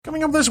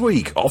Coming up this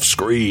week, off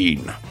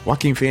screen.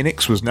 Joaquin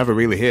Phoenix was never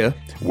really here.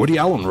 Woody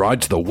Allen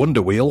rides the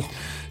Wonder Wheel.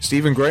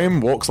 Stephen Graham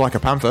walks like a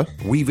panther.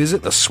 We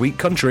visit the sweet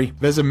country.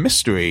 There's a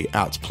mystery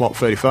at Plot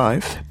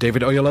 35.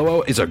 David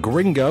Oyelowo is a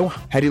gringo.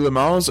 Hedy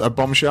Lamar's a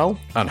bombshell.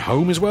 And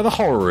home is where the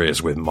horror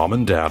is with Mom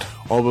and Dad.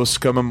 All this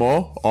come and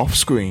more off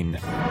screen.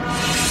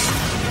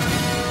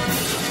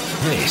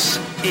 This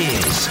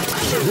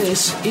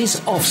is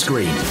Off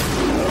Screen. Off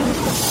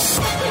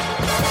Screen.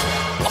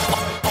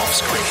 Off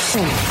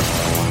Screen.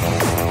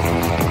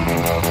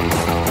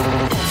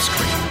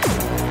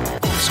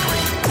 Off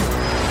Screen.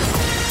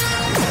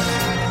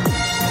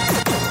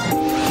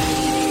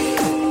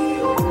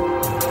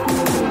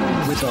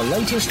 With the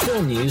latest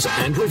film news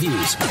and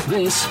reviews,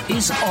 this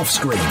is Off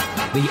Screen,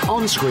 the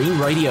on-screen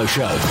radio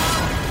show.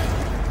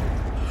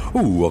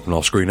 Ooh, welcome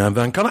off screen. I'm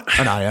Van Connor.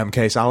 And I am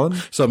Case Allen.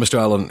 So, Mr.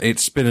 Allen,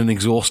 it's been an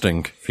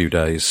exhausting few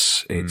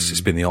days.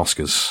 It's been the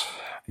Oscars.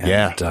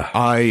 Yeah,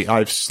 And,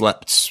 I've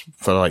slept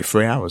for like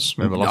 3 hours.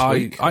 Remember last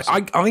week?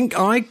 I think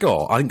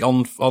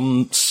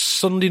on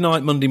Sunday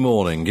night, Monday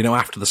morning,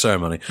 after the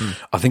ceremony,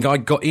 I think I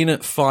got in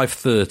at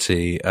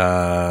 5:30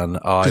 and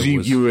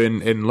Because you were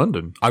in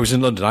London. I was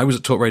in London. I was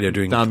at Talk Radio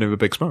doing Down near the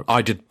Big Smoke.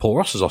 I did Paul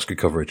Ross's Oscar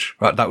coverage.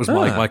 That was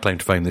my claim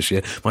to fame this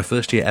year. My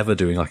first year ever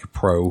doing like a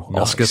pro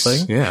Oscar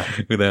thing. Yeah.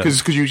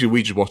 Because usually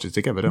we just watch it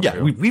together, don't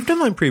we? Yeah, we've done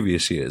that in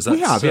previous years. We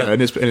have,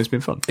 and it's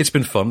been fun. It's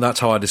been fun. That's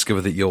how I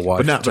discovered that your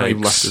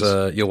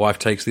wife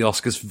takes the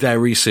Oscars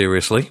very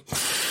seriously.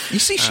 You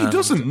see, she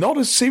doesn't. Not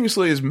as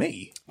seriously as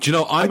me. Do you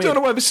know, I don't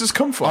know where this has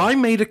come from. I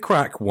made a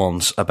crack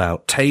once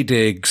about Taye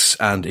Diggs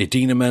and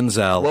Idina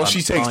Menzel. Well,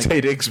 she takes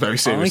Taye Diggs very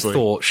seriously. I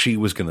thought she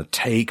was going to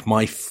take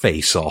my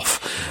face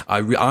off.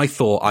 I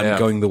thought I'm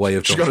going the way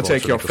of John. She's going to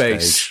take your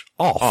face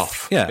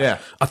off. Yeah.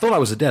 I thought I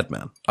was a dead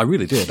man. I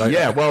really did.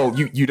 Well,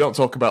 you don't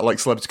talk about like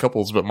celebrity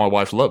couples, but my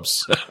wife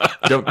loves.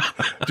 Do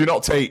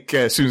not take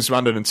Susan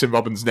Sarandon and Tim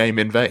Robbins' name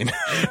in vain.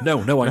 No,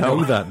 I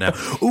know that now.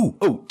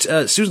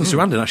 Susan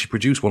Sarandon actually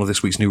produced one of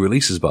this week's new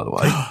releases, by the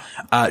way.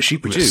 She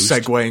produced...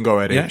 Segueing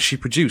already. Yeah, she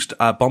produced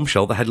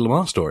Bombshell, the Hedy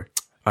Lamarr story.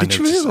 Did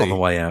she really? On the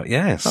way out,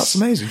 yes. That's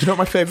amazing. Do you know what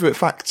my favourite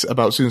fact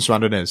about Susan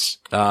Sarandon is?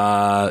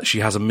 She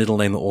has a middle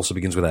name that also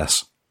begins with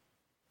S.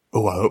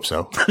 Oh, I hope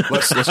so.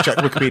 Let's check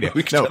Wikipedia.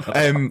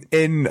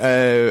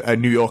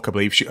 In New York, I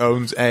believe she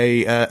owns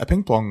a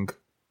ping pong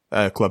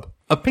club.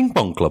 A ping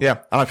pong club? Yeah,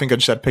 and I think I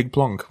just said pig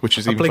plong, which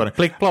is even funny.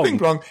 Ping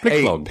plong.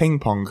 A ping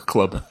pong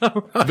club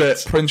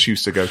that Prince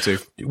used to go to,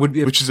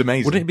 which is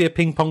amazing. Wouldn't it be a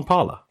ping pong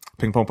parlour?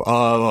 Ping pong.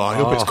 I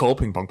hope it's called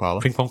Ping Pong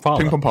Parlour. Ping Pong Parlour.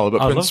 Ping Pong Parlour,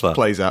 but Prince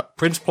plays that.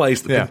 Prince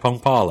plays the Ping Pong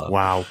Parlour.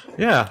 Wow.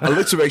 Yeah.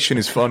 Alliteration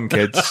is fun,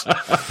 kids.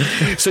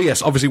 So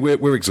yes, obviously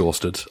we're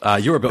exhausted.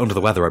 You're a bit under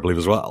the weather, I believe,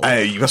 as well.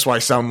 That's why I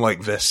sound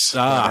like this.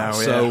 So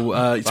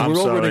we're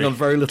all running on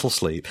very little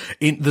sleep.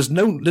 There's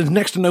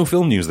next to no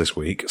film news this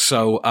week.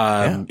 So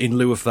in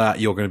lieu of that,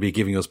 you're going to be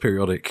giving us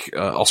periodic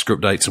Oscar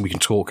updates, and we can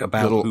talk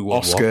about who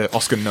won what.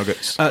 Oscar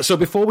nuggets. So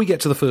before we get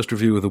to the first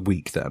review of the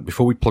week, then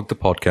before we plug the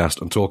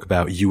podcast and talk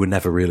about You Were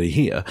Never Really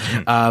Here.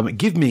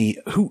 Give me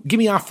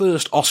our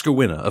first Oscar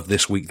winner of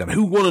this week then.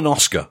 Who won an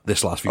Oscar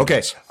this last few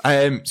months?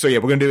 Okay. We're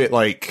going to do it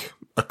like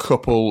a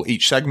couple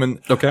each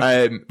segment.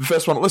 Okay. The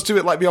first one, let's do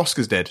it like the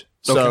Oscars did.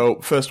 So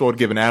first award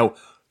given out,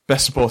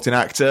 Best Supporting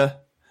Actor,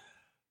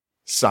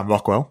 Sam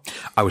Rockwell.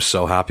 I was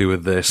so happy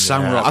with this. Yeah,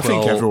 Sam Rockwell. I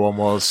think everyone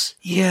was.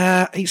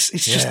 Yeah, it's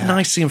just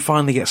nice to see him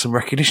finally get some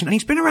recognition. And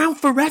he's been around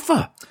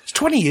forever. It's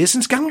 20 years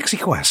since Galaxy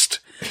Quest.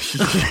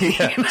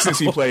 Since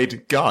he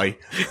played Guy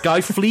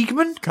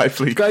Fleegman. Guy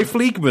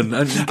Fleegman.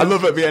 And I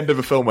love at the end of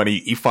the film when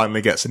he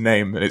finally gets a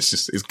name and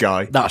it's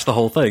Guy. That's the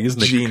whole thing,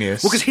 isn't it?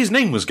 Genius. Well, because his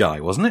name was Guy,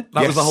 wasn't it?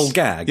 That was the whole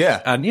gag.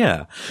 Yeah. And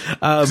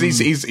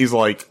he's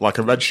like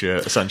a red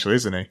shirt essentially,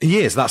 isn't he? He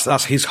is.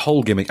 That's his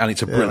whole gimmick, and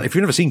it's a brilliant. If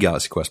you've never seen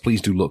Galaxy Quest, please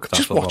do look.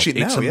 Just watch it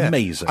now. It's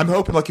amazing. I'm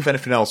hoping, like if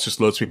anything else,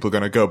 just loads of people are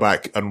going to go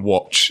back and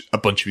watch a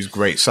bunch of his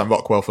great Sam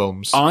Rockwell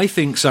films. I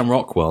think Sam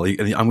Rockwell. I'm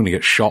going to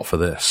get shot for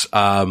this.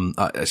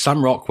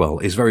 Sam Rockwell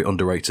is very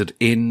underrated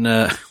in,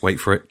 wait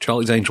for it,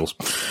 Charlie's Angels.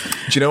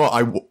 Do you know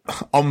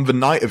what? On the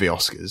night of the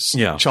Oscars,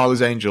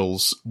 Charlie's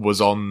Angels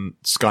was on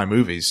Sky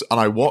Movies, and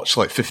I watched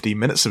like 15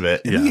 minutes of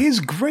it, and he is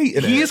great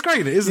in it. He is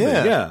great in it, isn't he?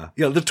 Yeah.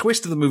 The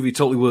twist of the movie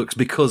totally works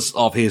because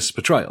of his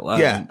portrayal.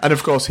 And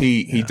of course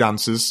he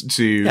dances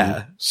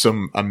to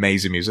some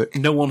amazing music.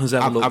 No one has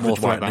ever looked more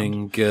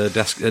threatening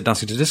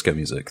dancing to disco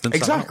music than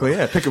exactly,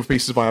 Pick Up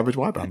Pieces by Average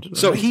White Band.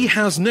 So he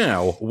has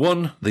now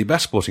won the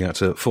Best Supporting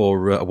Actor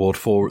award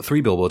for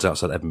 3 Billboards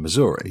Outside Ebbing,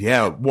 Missouri.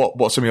 Yeah,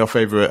 what's some of your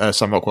favourite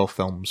Sam Rockwell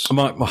films?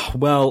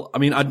 Well, I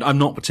mean, I'm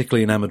not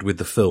particularly enamoured with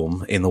the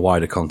film in the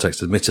wider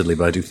context, admittedly,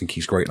 but I do think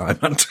he's great in Iron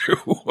Man 2.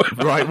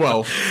 Right,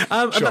 well,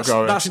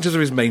 that's in terms of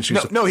his mainstream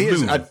stuff. No, he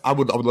is. I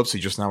would love to see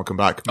Just Now Come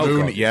Back.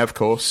 Moon, of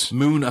course.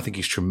 Moon, I think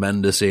he's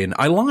tremendous in.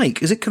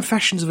 Is it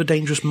Confessions of a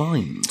Dangerous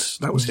Mind?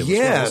 That was him.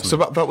 Yeah, as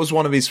well, so that was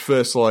one of his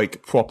first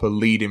like proper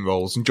leading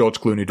roles, and George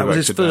Clooney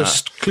directed that.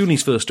 Was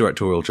Clooney's first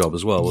directorial job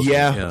as well, wasn't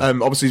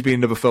it? Obviously he's been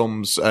in other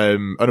films,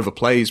 and other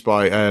plays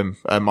by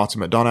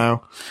Martin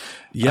McDonough.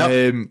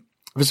 Yeah.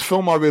 There's a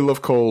film I really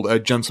love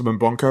called Gentleman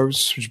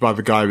Broncos, which is by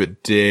the guy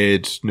that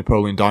did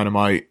Napoleon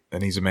Dynamite,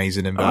 and he's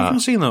amazing in that. I haven't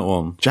seen that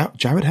one.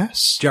 Jared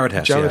Hess? Jared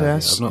Hess, Jared yeah.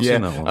 Hess. I've not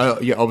seen that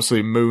one. Yeah,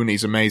 obviously Moon,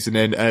 he's amazing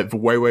in. The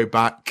Way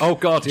Back. Oh,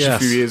 God, yes. A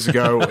few years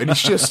ago, and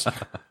he's just...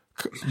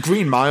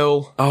 Green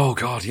Mile. Oh,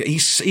 God, yeah.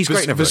 He's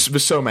great in everything.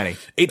 There's so many.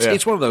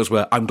 It's one of those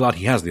where I'm glad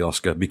he has the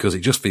Oscar, because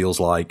it just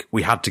feels like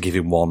we had to give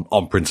him one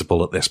on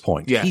principle at this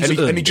point. Yeah,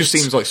 and he just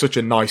seems like such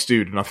a nice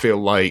dude, and I feel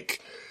like...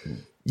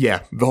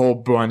 Yeah, the whole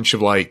branch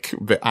of like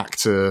the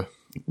actor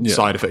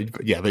side of it.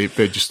 Yeah, they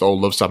just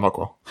all love Sam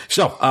Rockwell.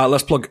 So,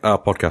 let's plug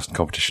our podcast and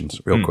competitions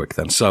real quick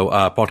then. So,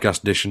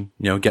 podcast edition,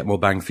 get more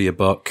bang for your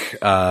buck.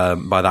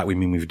 By that we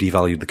mean we've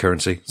devalued the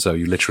currency. So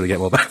you literally get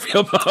more bang for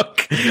your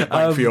buck.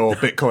 Bang for your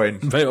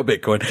Bitcoin. For your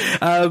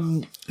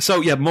Bitcoin.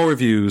 So yeah, more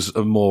reviews,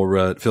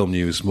 more film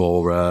news,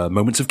 more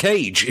moments of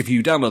Cage. If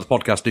you download the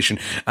podcast edition,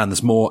 and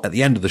there's more at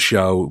the end of the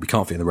show, we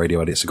can't fit in the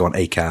radio edit, so go on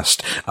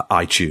Acast,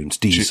 iTunes,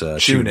 Deezer,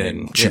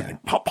 TuneIn,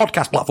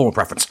 podcast platform of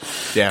preference.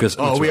 Yeah.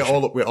 We're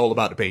all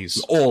about the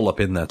bees. All up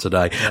in there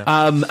today.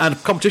 Yeah.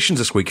 And competitions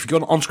this week. If you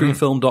go on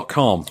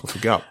onscreenfilm.com, what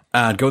we got?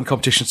 And go in the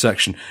competition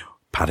section,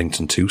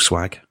 Paddington 2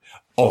 swag.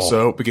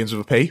 Also begins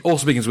with a P.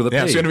 Also begins with a P.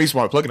 Yeah, that's the only reason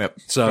why I'm plugging it.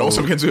 So it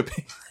also begins with a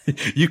P.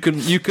 You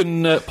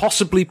can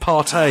possibly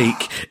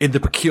partake in the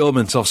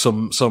procurement of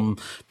some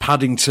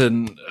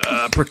Paddington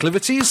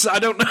proclivities. I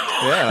don't know.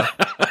 Yeah,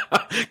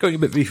 going a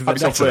bit beefy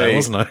there,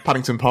 wasn't I?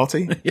 Paddington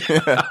party.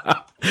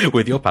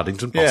 With your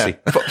Paddington posse.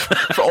 Yeah.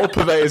 For all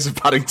purveyors of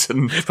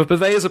Paddington. For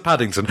purveyors of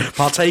Paddington,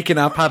 partake in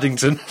our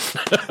Paddington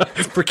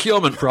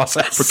procurement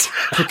process.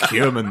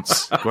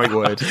 Procurements. Great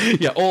word.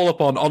 Yeah, all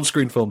up on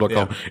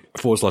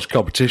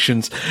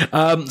onscreenfilm.com/competitions.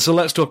 So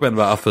let's talk about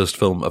our first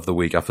film of the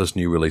week, our first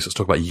new release. Let's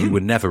talk about You Were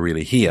Never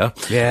Really Here.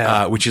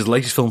 Yeah. Which is the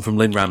latest film from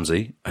Lynn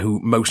Ramsey, who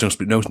most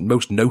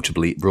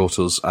notably brought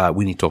us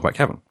We Need to Talk About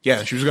Kevin.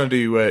 Yeah, she was going to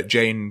do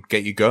Jane,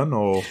 Get Your Gun,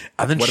 or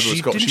and then whatever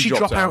didn't she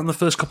drop out in the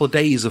first couple of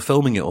days of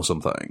filming it or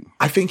something?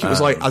 I think it was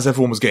like, as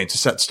everyone was getting to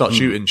set to start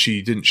shooting,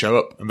 she didn't show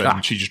up, and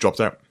then she just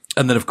dropped out.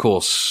 And then, of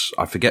course,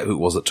 I forget who it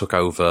was that took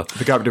over.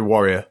 The guy who did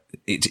Warrior.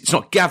 It's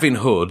not Gavin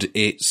Hood,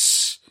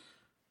 there's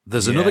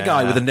another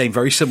guy with a name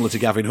very similar to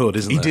Gavin Hood,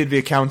 isn't there? He did The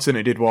Accountant,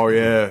 he did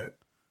Warrior.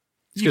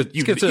 It's going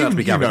to turn out to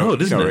be Gavin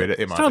Hood, isn't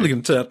it? It's totally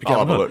going to turn out to be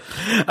Gavin Hood.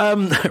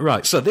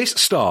 Right, so this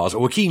stars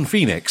Joaquin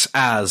Phoenix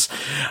as...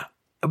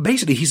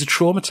 Basically, he's a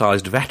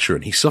traumatized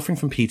veteran. He's suffering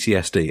from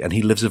PTSD, and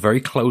he lives a very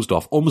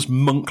closed-off, almost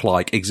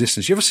monk-like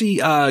existence. You ever see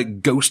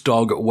Ghost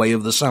Dog: Way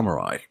of the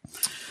Samurai?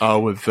 Oh,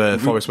 with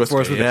Forrest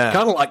Whitaker. Yeah.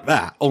 Kind of like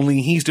that,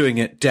 only he's doing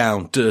it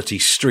down, dirty,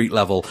 street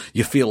level.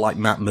 You feel like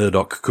Matt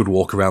Murdock could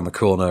walk around the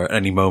corner at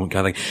any moment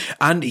kind of thing.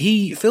 And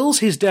he fills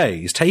his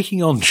days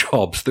taking on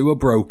jobs through a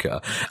broker,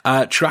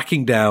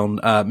 tracking down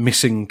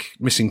missing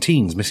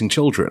teens, missing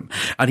children.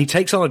 And he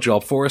takes on a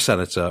job for a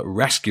senator,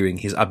 rescuing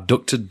his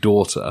abducted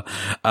daughter.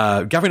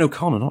 Gavin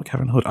O'Connor, not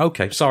Gavin Hood.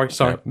 Okay, sorry.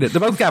 Yeah. They're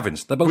both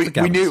Gavins. They're both the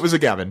Gavins. We knew it was a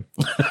Gavin.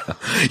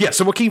 Yeah,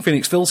 so Joaquin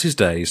Phoenix fills his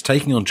days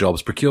taking on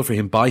jobs procured for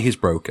him by his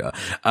broker,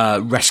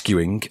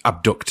 rescuing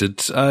abducted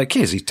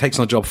kids. He takes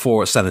on a job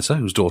for a senator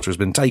whose daughter has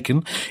been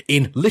taken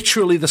in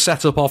literally the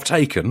setup of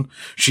Taken.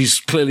 She's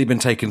clearly been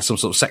taken to some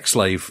sort of sex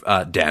slave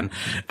den.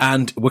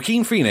 And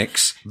Joaquin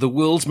Phoenix, the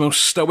world's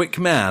most stoic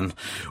man,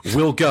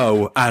 will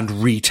go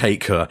and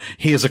retake her.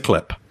 Here's a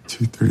clip.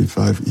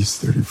 235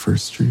 East 31st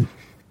Street.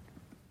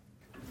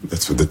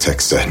 That's what the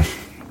text said.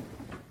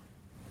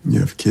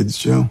 You have kids,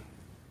 Joe?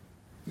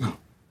 No.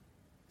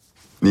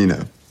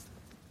 Nina.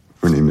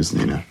 Her name is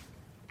Nina.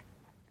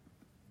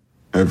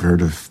 I've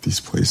heard of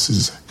these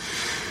places.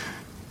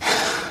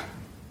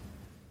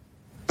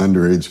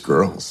 Underage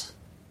girls.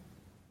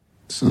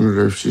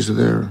 Senator, if she's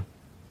there,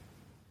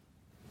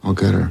 I'll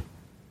get her.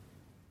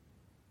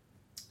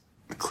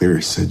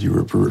 Cleary said you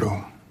were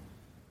brutal.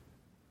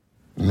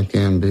 I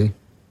can be.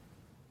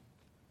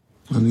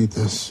 I need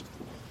this.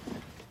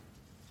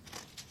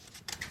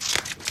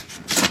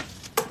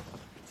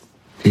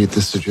 Pete,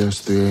 this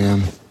suggests 3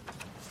 a.m.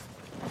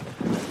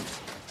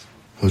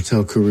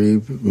 Hotel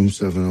Carib, room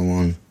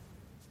 701.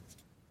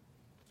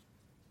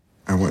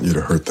 I want you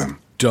to hurt them.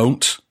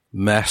 Don't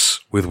mess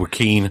with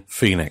Joaquin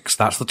Phoenix.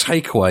 That's the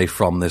takeaway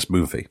from this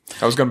movie.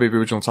 That was going to be the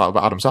original title of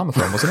the Adam Sandler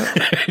film, wasn't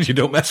it? You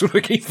don't mess with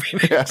Joaquin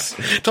Phoenix. Yes.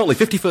 Totally.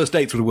 50 First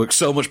Dates would have worked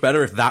so much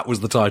better if that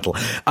was the title.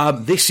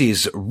 This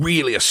is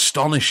really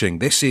astonishing.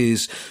 This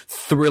is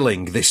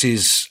thrilling. This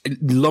is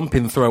lump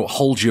in throat,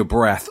 hold your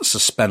breath,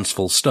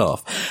 suspenseful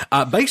stuff.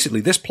 Basically,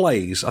 this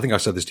plays, I think I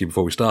said this to you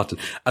before we started,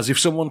 as if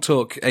someone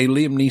took a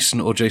Liam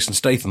Neeson or Jason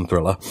Statham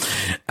thriller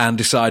and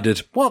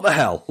decided, what the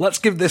hell? Let's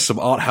give this some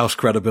art house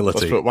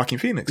credibility. Let's put Joaquin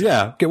Phoenix.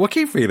 Yeah, get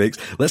Joaquin Phoenix.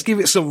 Let's give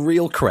it some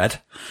real cred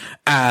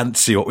and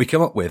see what we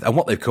come up with. And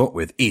what they've come up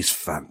with is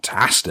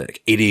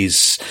fantastic. It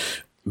is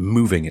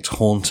moving, it's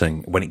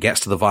haunting. When it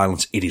gets to the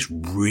violence, it is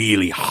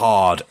really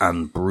hard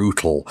and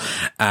brutal.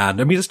 And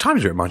I mean, there's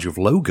times it reminds you of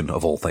Logan,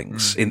 of all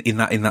things, in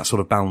that sort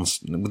of balance,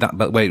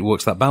 that way it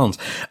works, that balance.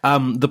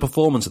 The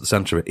performance at the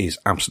center of it is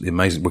absolutely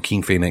amazing.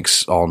 Joaquin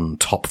Phoenix on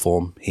top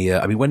form here.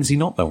 I mean, when is he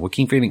not though?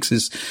 Joaquin Phoenix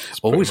is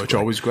always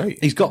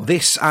great. He's got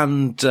this,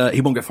 and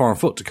he won't get far on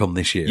foot to come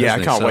this year. Yeah,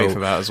 I can't wait for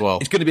that as well.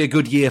 It's going to be a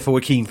good year for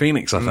Joaquin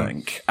Phoenix, I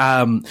think.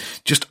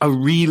 Just a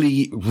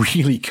really,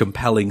 really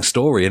compelling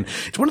story. And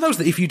it's one of those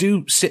that if you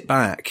do sit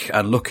back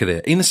and look at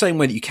it in the same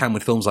way that you can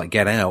with films like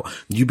Get Out,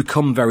 you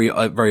become very,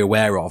 very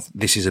aware of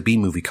this is a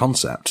B-movie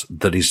concept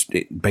that is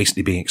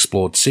basically being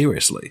explored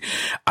seriously.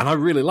 And I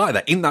really like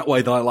that. In that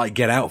way that I like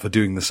Get Out for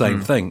doing the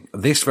same thing,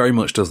 this very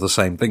much does the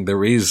same thing.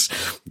 There is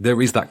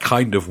that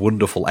kind of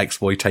wonderful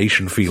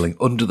exploitation feeling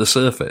under the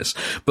surface,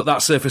 but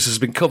that surface has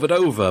been covered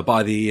over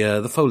by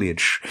the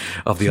foliage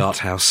of the art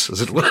house,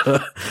 as it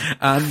were.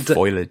 And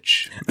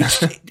foliage.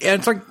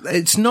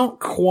 It's not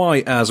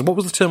quite as, what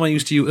was the term I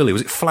used to you earlier?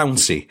 Was it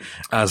flouncy?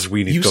 As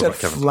we need to talk about,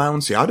 Kevin.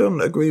 Flouncy. I don't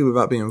agree with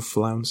that being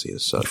flouncy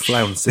as such.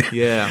 Flouncy.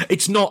 Yeah.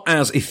 It's not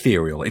as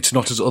ethereal. It's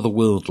not as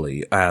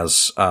otherworldly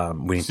as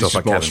we need to talk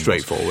about more Kevin.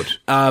 Straightforward.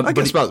 I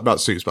guess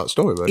about Sue's about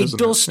story, though, it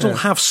does still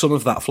have some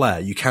of that flair.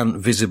 You can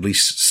visibly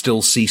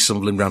still see some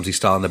of Lynn Ramsey's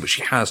style in there, but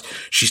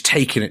she's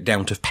taken it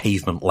down to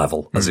pavement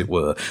level, as it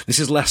were. This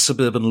is less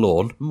suburban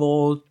lawn,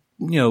 more,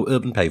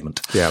 urban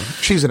pavement. Yeah.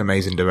 She's an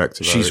amazing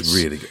director, though. She's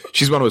really good.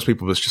 She's one of those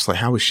people that's just like,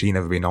 how has she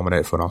never been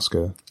nominated for an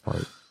Oscar?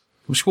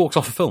 Well, she walks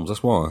off of films,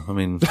 that's why. I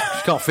mean, if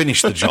you can't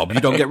finish the job, you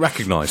don't get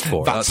recognised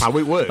for it. That's how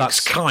it works. That's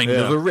kind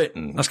of a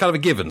written. That's kind of a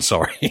given,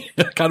 sorry.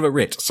 Kind of a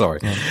writ, sorry.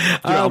 Yeah.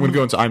 I'm going to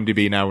go into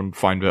IMDb now and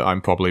find that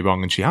I'm probably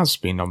wrong, and she has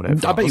been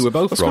nominated. I bet you were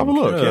both wrong. Let's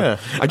have a look,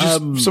 yeah. I just,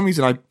 for some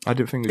reason, I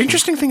didn't think...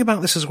 Interesting thing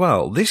about this as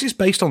well, this is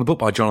based on the book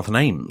by Jonathan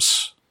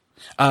Ames.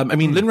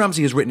 Lynn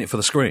Ramsey has written it for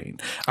the screen.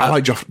 I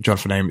like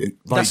Jonathan Ames.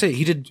 That's it.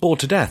 He did Bored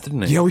to Death,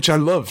 didn't he? Yeah, which I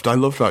loved. I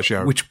loved that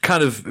show. Which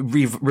kind of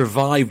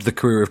revived the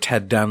career of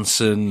Ted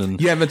Danson. And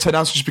then Ted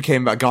Danson just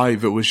became that guy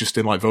that was just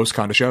in like those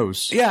kind of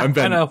shows. Yeah, and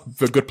then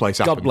The Good Place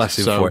happened. God bless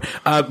him for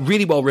it.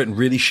 Really well written,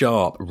 really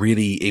sharp,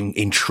 really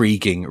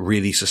intriguing,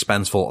 really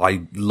suspenseful.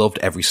 I loved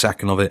every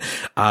second of it.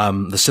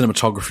 The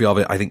cinematography of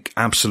it, I think,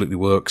 absolutely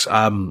works.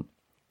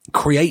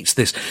 Creates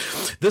this.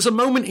 There's a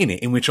moment in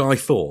it in which I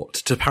thought,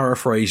 to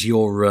paraphrase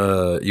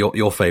your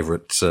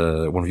favorite,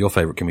 one of your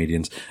favorite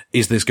comedians,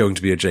 is this going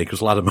to be a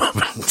Jacob's Ladder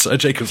moment? A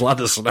Jacob's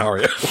Ladder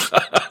scenario?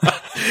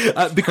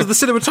 Because the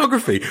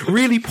cinematography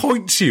really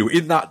points you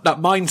in that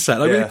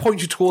mindset. I really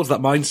point you towards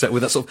that mindset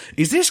with that sort of,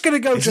 is this going to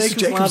go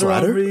Jacob's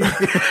Ladder?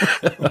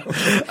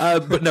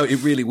 But no,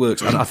 it really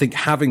works. And I think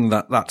having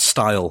that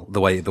style, the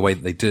way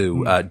that they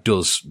do,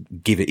 does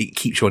give it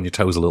keeps you on your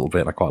toes a little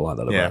bit. And I quite like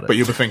that about it. Yeah, but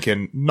you'll be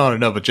thinking, not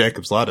another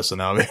Jacob's Ladder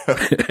scenario.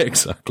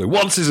 Exactly.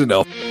 Once is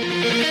enough.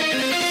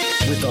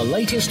 With the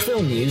latest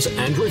film news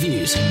and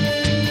reviews,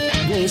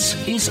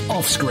 this is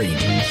Offscreen,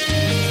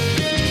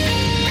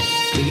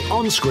 the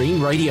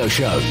on-screen radio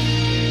show.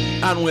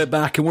 And we're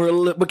back, and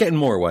we're getting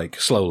more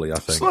awake slowly. I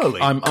think slowly.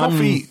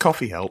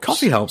 Coffee helps.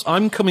 Coffee helps.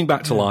 I'm coming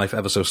back to life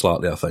ever so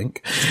slightly. I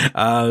think.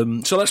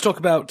 So let's talk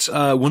about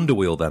Wonder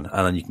Wheel then,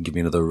 and then you can give me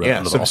another.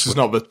 So this is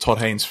not the Todd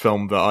Haynes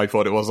film that I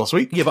thought it was last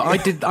week. Yeah, but I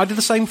did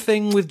the same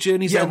thing with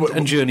Journey's End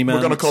and Journeyman.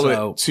 We're going to call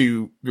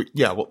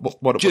it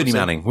what Journey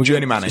Manning.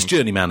 Journey Manning. It's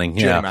Journey Manning.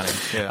 Yeah.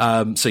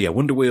 Journey Manning.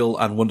 Wonder Wheel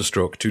and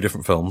Wonderstruck, two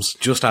different films,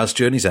 just as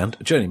Journey's End,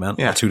 Journeyman,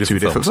 are two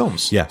different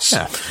films. Yes.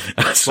 Yeah.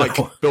 So, like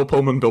Bill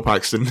Pullman, Bill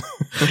Paxton.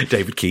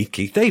 David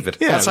Keith David.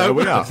 Yeah, that's how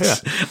we are.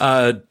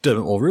 Yeah.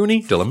 Dermot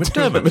Mulroney, Dylan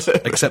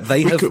McDermott. Except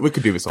we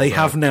could do this. They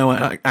have now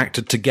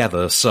acted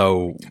together.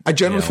 So I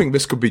generally think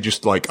this could be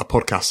just like a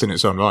podcast in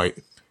its own right.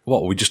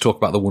 What, we just talk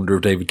about the wonder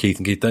of David Keith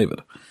and Keith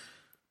David?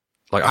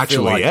 Like, I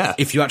feel like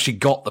if you actually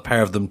got the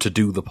pair of them to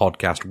do the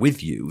podcast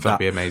with you, that'd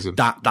be amazing.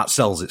 That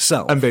sells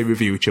itself. And they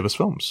review each other's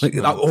films. That'd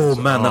be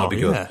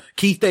good. Yeah.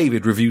 Keith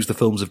David reviews the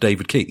films of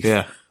David Keith.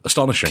 Yeah.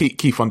 Astonishing.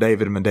 Keith on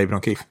David and then David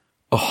on Keith.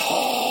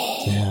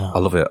 Oh. Yeah. I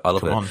love it.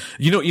 Come on.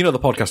 You know, the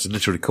podcast is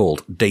literally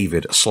called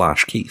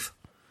David/Keith.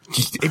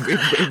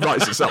 It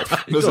writes itself,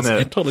 doesn't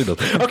it? It totally does.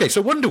 Okay,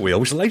 so Wonder Wheel,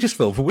 which is the latest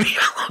film for Woody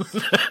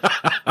Allen.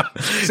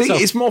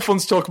 It's more fun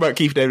to talk about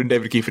Keith David and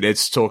David Keith than it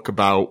is to talk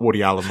about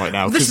Woody Allen right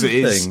now. This is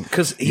the thing,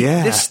 because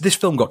this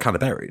film got kind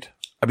of buried.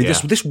 I mean,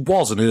 this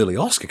was an early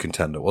Oscar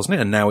contender, wasn't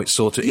it? And now it's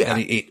sort of,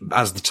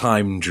 as the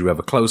time drew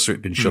ever closer,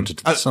 it'd been shunted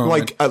to the side.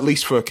 Like, at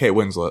least for Kate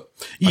Winslet.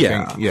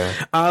 I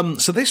think.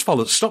 So this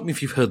follows, stop me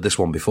if you've heard this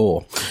one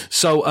before.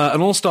 So,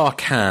 an all-star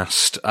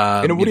cast,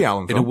 in a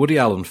Woody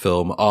Allen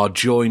film are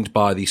joined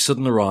by the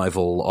sudden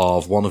arrival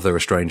of one of their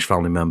estranged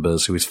family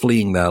members who is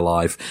fleeing their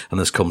life and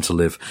has come to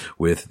live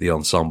with the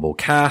ensemble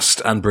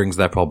cast and brings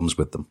their problems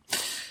with them.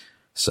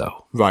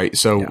 So. Right,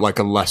 like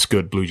a less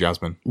good Blue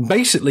Jasmine.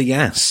 Basically,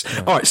 yes.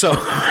 Yeah. Alright, so,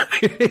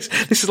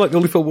 this is like the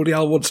only film Woody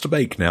Allen wants to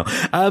make now.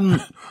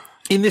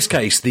 In this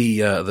case,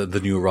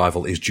 the new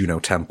arrival is Juno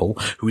Temple,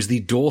 who is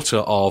the daughter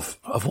of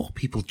all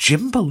people,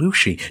 Jim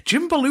Belushi.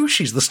 Jim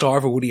Belushi's the star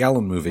of a Woody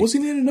Allen movie. Was he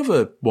in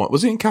another one?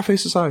 Was he in Cafe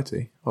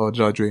Society? Or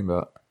did I dream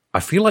that? I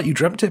feel like you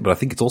dreamt it, but I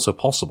think it's also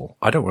possible.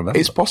 I don't remember.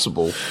 It's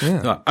possible.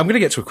 Yeah. I'm going to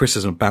get to a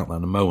criticism about that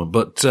in a moment.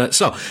 But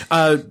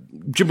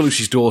Jim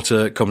Belushi's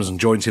daughter comes and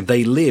joins him.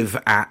 They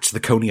live at the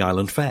Coney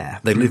Island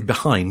Fair. They live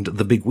behind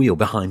the big wheel,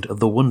 behind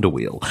the Wonder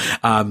Wheel.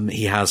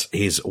 He has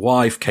his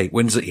wife, Kate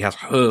Winslet. He has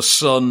her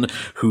son,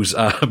 who's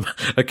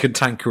a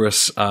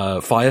cantankerous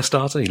fire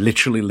starter. He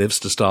literally lives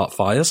to start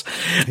fires.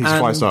 He's a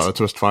fire starter,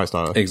 twist fire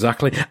starter.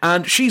 Exactly.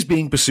 And she's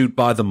being pursued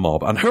by the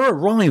mob. And her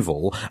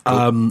arrival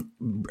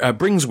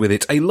brings with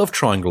it a love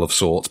triangle of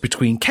sorts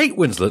between Kate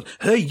Winslet,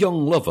 her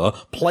young lover,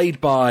 played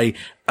by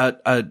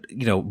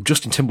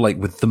Justin Timberlake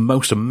with the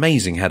most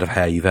amazing head of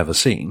hair you've ever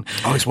seen.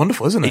 Oh, it's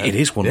wonderful, isn't it? It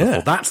is wonderful.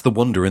 Yeah. That's the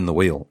wonder in the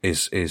wheel,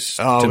 is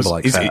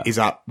Timberlake's hair. Is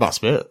that's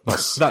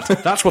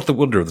it? That's what the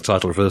wonder of the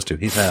title refers to,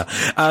 his hair.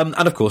 And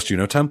of course,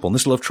 Juno Temple. And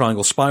this love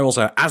triangle spirals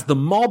out as the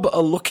mob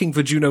are looking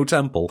for Juno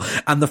Temple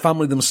and the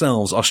family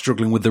themselves are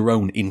struggling with their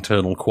own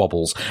internal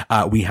quabbles.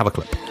 We have a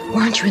clip.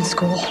 Why aren't you in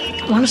school?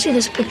 Want to see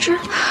this picture?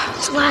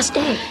 It's the last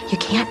day. You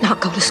can't not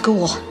go to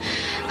school.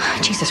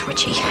 Jesus,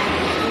 Richie.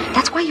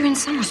 That's why you're in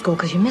summer school,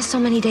 because you missed so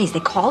many days. They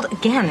called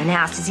again and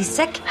asked, is he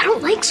sick? I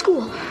don't like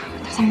school.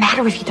 Doesn't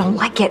matter if you don't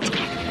like it.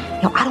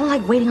 I don't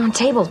like waiting on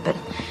tables, but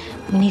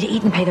we need to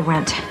eat and pay the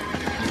rent.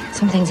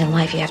 Some things in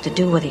life you have to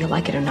do whether you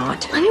like it or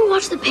not. Let me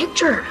watch the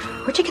picture.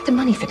 Where'd you get the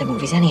money for the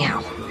movies,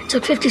 anyhow? I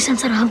took 50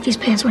 cents out of Humpty's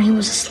pants when he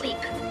was asleep.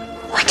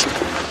 What?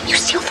 You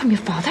steal from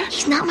your father?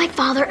 He's not my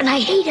father, and I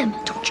hate him.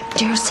 Don't you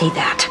dare say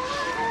that.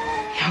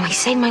 He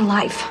saved my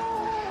life.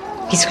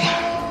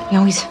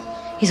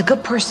 He's a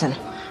good person.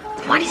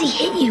 Why does he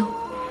hit you?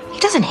 He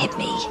doesn't hit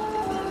me.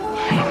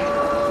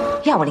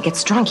 Yeah, when he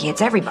gets drunk, he hits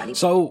everybody.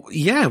 So,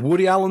 yeah,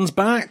 Woody Allen's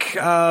back.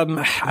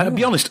 I'll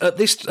be honest, at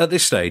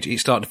this stage,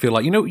 it's starting to feel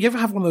like, you ever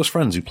have one of those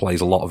friends who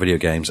plays a lot of video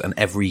games and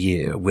every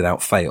year,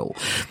 without fail,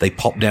 they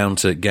pop down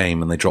to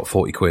game and they drop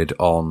 40 quid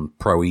on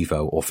Pro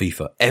Evo or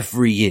FIFA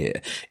every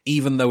year,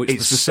 even though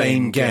it's the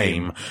same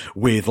game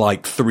with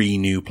like 3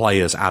 new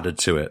players added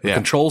to it. The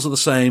controls are the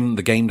same,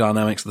 the game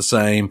dynamics are the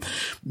same.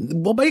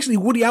 Well, basically,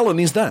 Woody Allen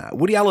is that.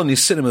 Woody Allen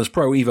is cinema's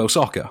Pro Evo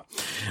soccer.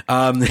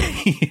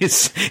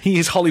 He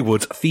is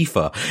Hollywood's FIFA.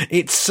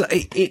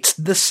 It's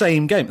the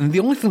same game. And the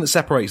only thing that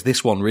separates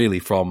this one really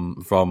from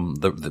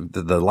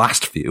the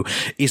last few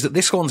is that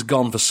this one's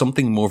gone for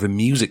something more of a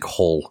music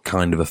hall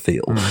kind of a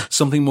feel.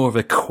 Something more of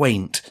a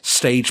quaint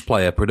stage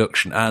player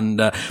production.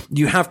 And,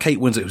 you have Kate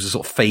Winslet, who's a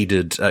sort of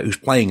faded, who's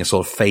playing a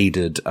sort of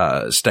faded,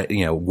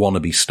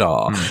 wannabe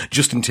star.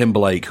 Justin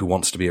Timberlake, who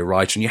wants to be a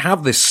writer. And you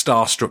have this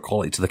starstruck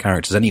quality to the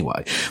characters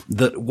anyway,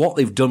 that what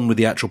they've done with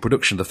the actual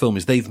production of the film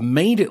is they've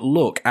made it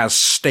look as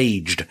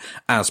staged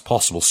as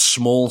possible.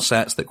 Small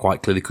sets that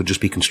quite clearly could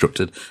just be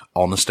constructed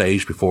on the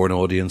stage before an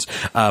audience.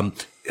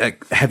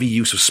 Heavy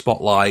use of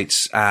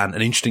spotlights and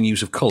an interesting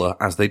use of colour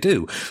as they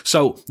do.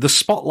 So the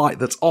spotlight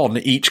that's on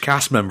each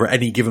cast member at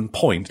any given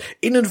point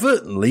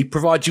inadvertently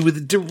provides you with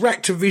a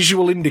direct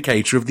visual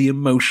indicator of the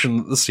emotion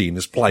that the scene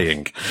is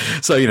playing.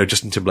 So,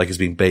 Justin Timberlake is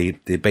being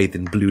bathed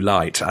in blue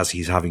light as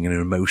he's having an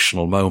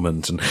emotional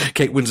moment, and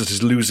Kate Winslet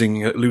is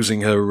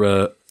losing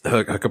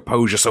her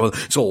composure, so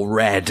it's all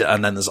red,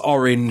 and then there's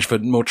orange for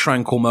more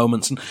tranquil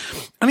moments, and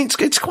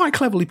it's quite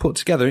cleverly put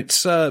together.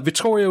 It's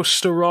Vittorio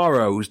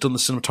Storaro who's done the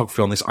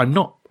cinematography on this. I'm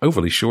not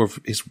overly sure of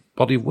his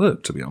body of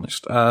work, to be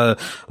honest.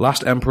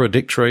 Last Emperor,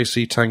 Dick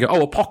Tracy, Tango.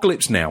 Oh,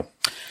 Apocalypse Now.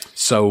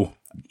 So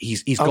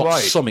he's got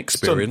some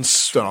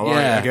experience. Done all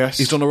right, I guess.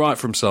 He's done all right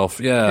for himself.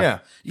 Yeah.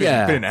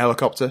 Been in a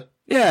helicopter.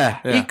 Yeah.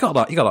 He got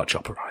that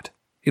chopper ride.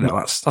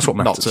 That's what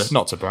matters.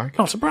 Not to brag.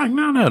 Not to brag.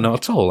 No, not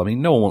at all. I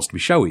mean, no one wants to be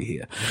showy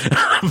here.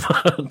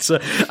 But,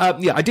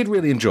 I did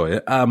really enjoy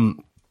it.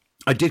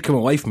 I did come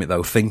away from it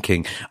though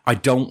thinking I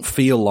don't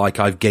feel like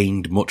I've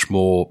gained much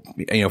more,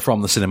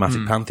 from the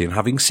cinematic pantheon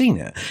having seen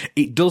it.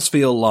 It does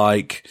feel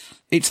like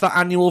it's that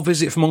annual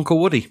visit from Uncle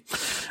Woody.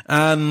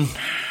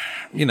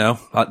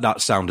 That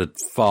sounded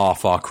far,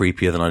 far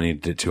creepier than I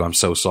needed it to. I'm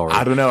so sorry.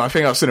 I don't know. I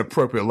think that's an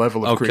appropriate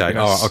level of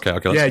creepiness. Okay.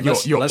 Yeah,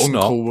 your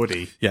Uncle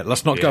Woody. Yeah,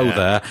 let's not go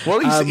there.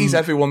 Well, he's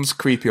everyone's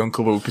creepy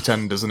uncle who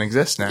pretend doesn't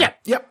exist now.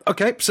 Yep.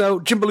 Okay,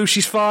 so Jim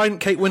Belushi's fine.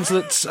 Kate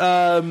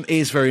Winslet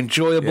is very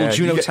enjoyable.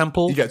 Juno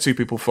Temple. You get 2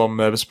 people from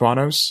The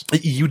Sopranos.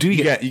 You do.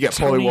 You get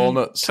Polly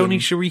Walnuts. Tony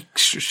Sirico?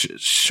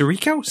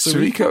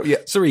 Sirico, yeah.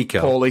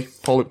 Sirico.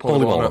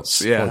 Polly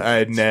Walnuts. Yeah,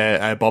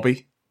 and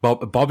Bobby.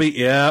 Bobby,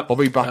 yeah.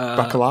 Bobby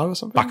Bacala or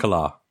something?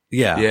 Bacala.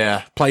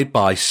 Yeah. Played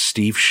by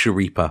Steve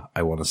Schirripa,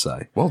 I want to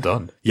say. Well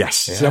done.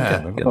 Yes. Yeah.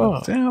 I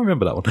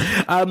remember that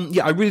one.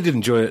 I really did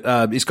enjoy it.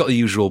 It's got the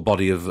usual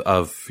body of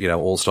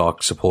all-star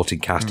supporting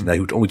cast in there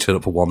who only turn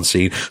up for one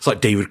scene. It's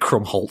like David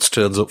Krumholtz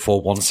turns up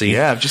for one scene.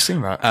 Yeah, I've just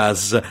seen that.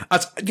 As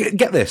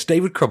get this,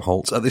 David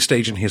Krumholtz at this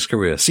stage in his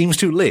career seems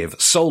to live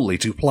solely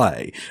to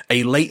play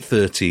a late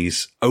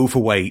 30s,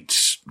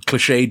 overweight,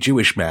 cliche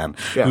Jewish man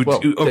who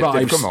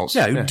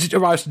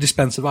arrives to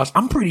dispense advice.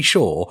 I'm pretty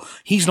sure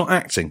he's not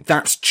acting.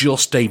 That's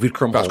just David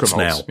Krumholtz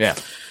now. Yeah.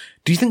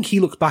 Do you think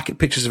he looks back at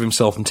pictures of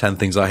himself in 10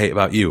 Things I Hate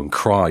About You and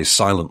cries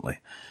silently?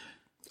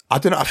 I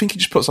don't know. I think he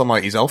just puts on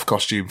like his elf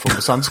costume from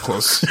the Santa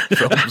Claus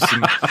films.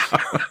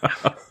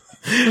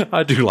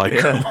 I do like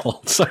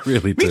Gromholtz. I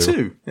really do. Me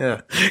too.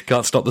 Yeah.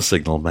 Can't stop the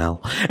signal,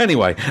 Mel.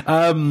 Anyway,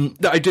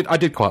 I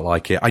did quite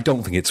like it. I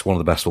don't think it's one of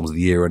the best films of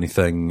the year or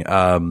anything.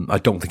 I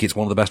don't think it's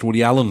one of the best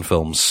Woody Allen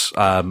films.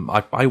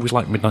 I always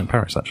liked Midnight in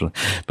Paris, actually.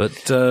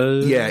 But,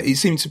 yeah, it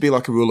seemed to be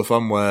like a rule of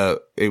thumb where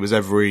it was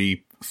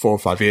every 4 or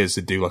 5 years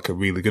to do like a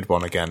really good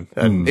one again.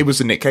 And it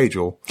was a Nick Cage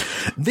role.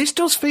 This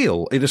does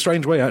feel, in a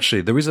strange way,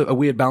 actually, there is a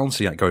weird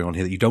balancing act going on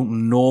here that you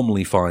don't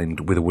normally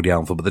find with a Woody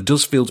Allen film, but there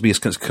does feel to be a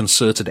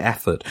concerted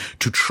effort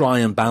to try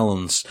and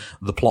balance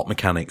the plot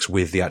mechanics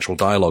with the actual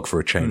dialogue for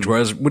a change.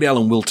 Whereas Woody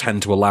Allen will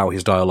tend to allow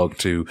his dialogue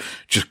to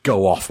just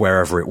go off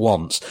wherever it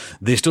wants.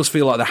 This does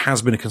feel like there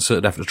has been a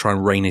concerted effort to try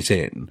and rein it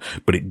in,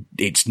 but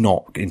it's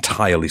not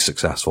entirely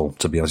successful,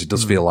 to be honest. It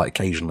does feel like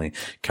occasionally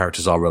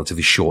characters are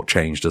relatively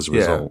shortchanged as a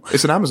result.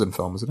 It's an Amazon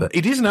film, isn't it?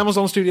 It is an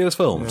Amazon Studios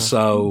film,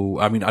 so,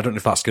 I mean, I don't know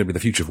if that's going to be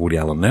the future for Woody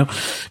Allen now,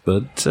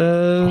 but,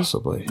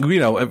 possibly. You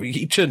know,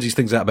 he churns these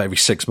things out about every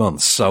 6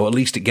 months, so at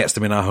least it gets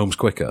them in our homes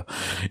quicker.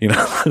 You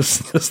know, there's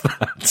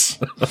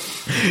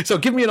that. So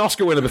give me an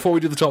Oscar winner before we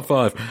do the top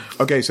 5.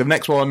 Okay, so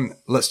next one,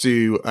 let's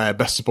do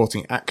Best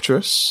Supporting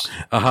Actress.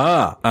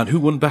 Aha. And who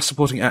won Best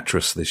Supporting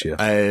Actress this year?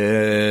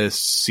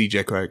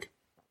 CJ Craig.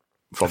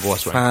 From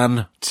West Wing.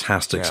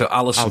 Fantastic. Yeah. So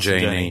Alison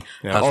Janney.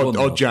 Yeah.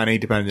 Or Janney,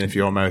 depending if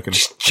you're American.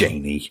 Just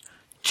Janney.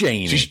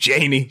 She's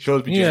Janie. She'll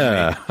always be Janie.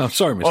 Yeah. I'm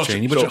sorry, Miss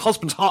Janie, but your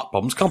husband's heart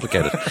bomb's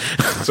complicated.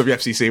 So the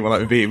FCC will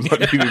let me be.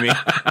 Let me.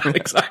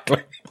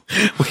 Exactly.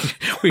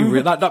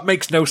 That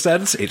makes no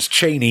sense. It's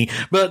Cheney.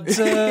 But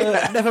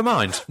never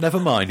mind.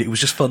 It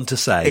was just fun to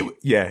say.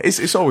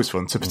 It's always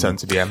fun to pretend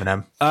to be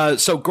Eminem.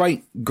 So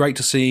great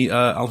to see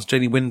Alison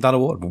Janney win that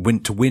award.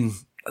 Win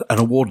an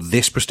award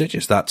this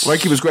prestigious. That's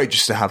like, it was great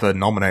just to have her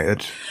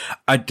nominated.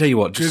 I tell you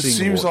what, because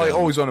she was like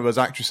always one of those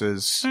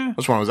actresses.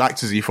 That's one of those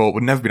actors you thought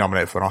would never be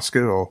nominated for an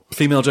Oscar. Or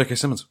female J.K.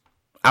 Simmons.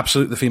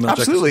 Absolutely, female.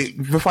 Absolutely,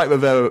 J.K. the fact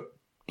that they're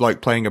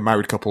like playing a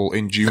married couple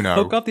in Juno.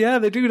 Oh God, yeah,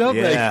 they do, don't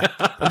they?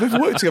 And they've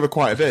worked together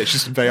quite a bit. It's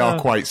just they are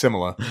quite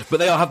similar, but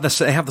they have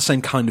the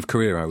same kind of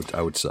career.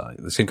 I would say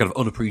the same kind of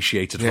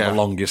unappreciated for the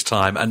longest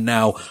time, and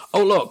now,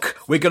 oh look,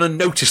 we're going to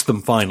notice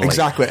them finally.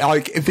 Exactly.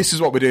 Like, if this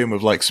is what we're doing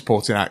with like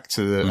supporting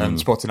actor and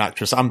supporting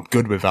actress, I'm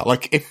good with that.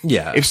 Like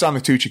if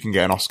Stanley Tucci can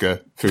get an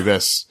Oscar through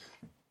this,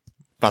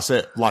 that's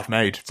it. Life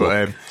made.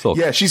 But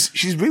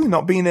she's really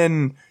not been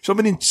in. She's not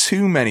been in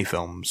too many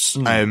films.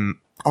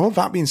 All of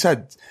that being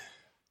said,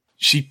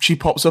 she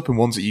pops up in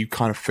ones that you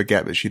kind of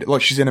forget that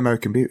she's in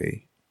American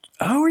Beauty.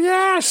 Oh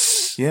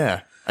yes,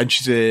 yeah, and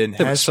she's in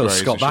Hairspray. So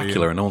Scott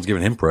Bakula, and no one's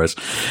giving him praise.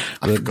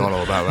 I forgot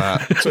all about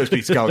that. So is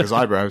Peter Gallagher's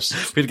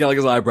eyebrows. Peter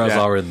Gallagher's eyebrows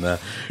are in there.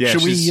 Yeah,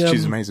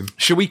 she's amazing.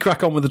 Should we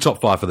crack on with the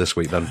top 5 for this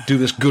week then? Do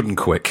this good and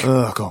quick.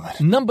 Oh God,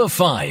 man. Number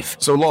 5.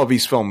 So a lot of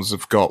these films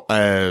have got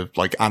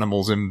like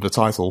animals in the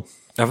title.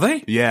 Have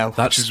they? Yeah,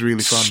 which is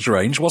really fun.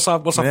 Strange. What's our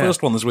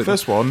first one this week?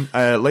 First one,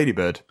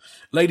 Ladybird.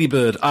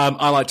 Ladybird.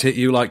 I liked it.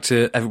 You liked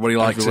it. Everybody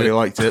liked it.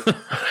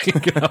 You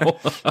know?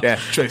 Yeah,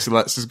 Tracy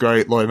Letts is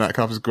great. Lloyd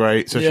Metcalf is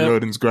great. Saoirse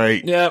Roden's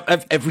great. Yeah,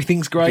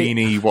 everything's great.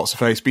 Beanie, what's her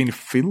face? Beanie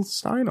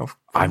Feldstein?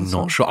 I'm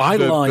not sure. I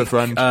like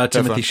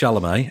Timothée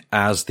Chalamet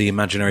as the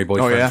imaginary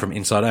boyfriend from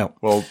Inside Out.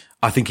 Well,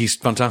 I think he's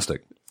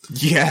fantastic.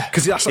 Yeah,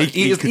 because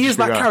he is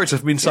that character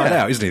from Inside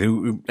Out, isn't he?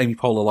 Who Amy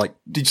Poehler like.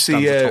 Did you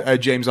see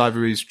James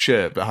Ivory's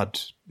shirt that had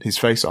his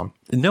face on?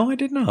 No, I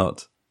did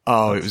not.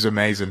 Oh, it was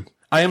amazing.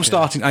 I am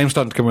starting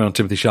to come around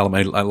Timothée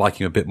Chalamet. I like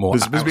him a bit more.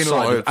 There's been a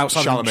lot of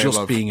outside of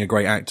just being a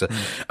great actor.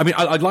 I mean,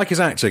 I like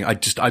his acting.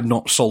 I'm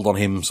not sold on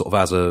him sort of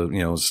as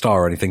a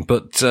star or anything.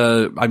 But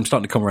I'm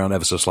starting to come around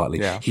ever so slightly.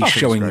 Yeah, he's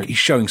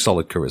showing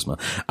solid charisma.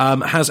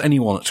 Has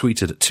anyone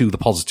tweeted to the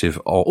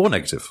positive or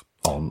negative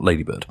on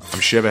Ladybird?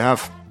 I'm sure they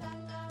have.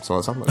 So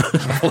let's have a look.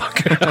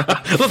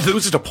 Look, there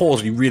was just a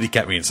pause and you really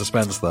kept me in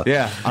suspense there.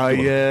 Yeah,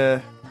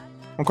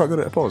 I'm quite good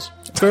at a pause.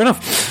 Fair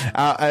enough.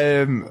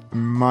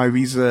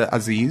 Myriza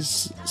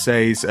Aziz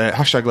says,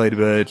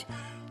 #Ladybird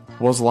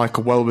was like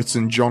a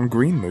well-written John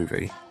Green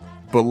movie,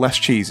 but less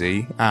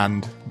cheesy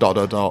and ...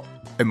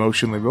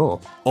 emotionally raw.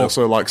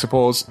 Also likes a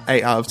pause,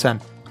 8 out of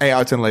 10. 8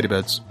 out of 10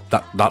 Ladybirds.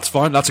 That's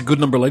fine. That's a good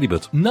number of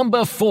Ladybirds.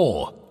 Number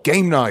 4.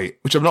 Game Night,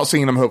 which I've not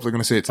seen. I'm hopefully going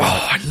to see it tonight.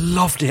 Oh, I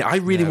loved it. I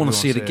really want to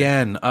see it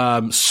again.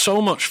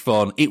 So much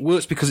fun. It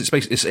works because it's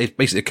basically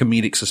a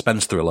comedic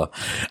suspense thriller,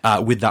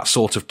 with that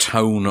sort of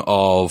tone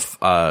of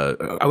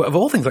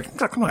all things like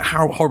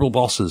Horrible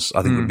Bosses.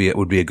 I think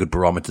would be a good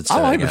barometer to say. I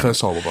like the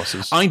first Horrible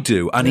Bosses. I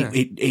do. And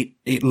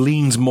it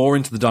leans more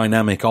into the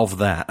dynamic of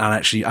that and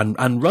actually,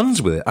 and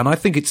runs with it. And I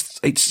think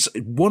it's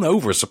won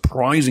over a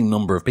surprising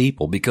number of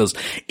people because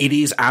it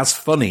is as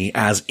funny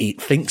as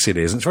it thinks it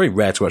is. And it's very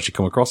rare to actually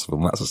come across a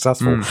film that's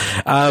successful.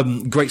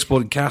 Great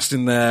supporting cast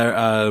in there.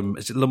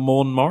 Is it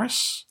Lamorne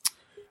Morris?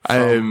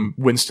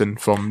 Winston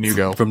from New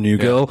Girl. From New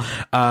Girl.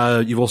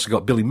 You've also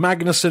got Billy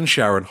Magnussen,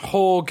 Sharon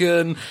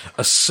Horgan,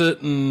 a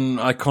certain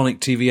iconic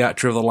TV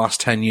actor of the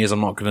last 10 years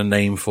I'm not going to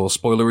name for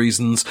spoiler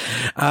reasons.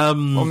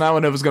 Well, now I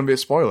know there's going to be a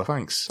spoiler,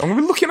 thanks. I'm going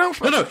to be looking out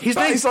for it. No, his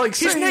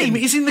name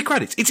is in the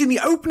credits. It's in the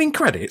opening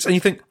credits, and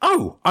you think,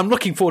 oh, I'm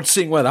looking forward to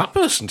seeing where that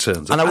person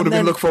turns up. And I would have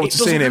been looking forward to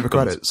seeing it in the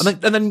credits. And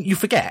then you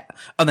forget.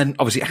 And then,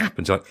 obviously, it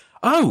happens. You're like,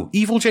 oh,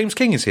 evil James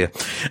King is here.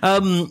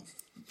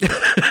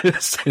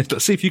 Let's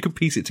see if you can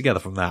piece it together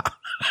from that.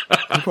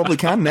 I probably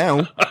can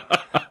now.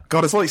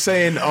 God, it's like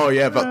saying, oh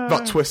yeah,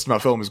 that twist in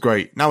that film is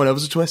great. Now I know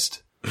there's a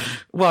twist.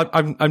 Well,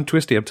 I'm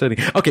twisty, I'm turning.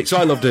 Okay, so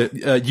I loved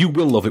it. You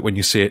will love it when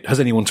you see it. Has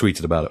anyone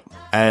tweeted about it?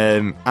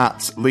 At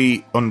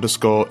Lee_is_John.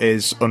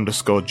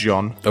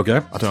 Okay.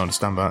 I don't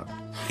understand that.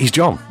 He's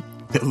John.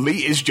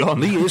 Lee is John.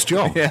 Lee is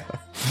John. Yeah.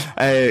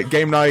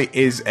 Game Night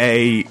is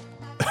a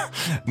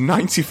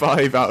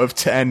 95 out of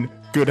 10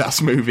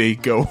 good-ass movie.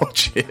 Go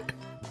watch it.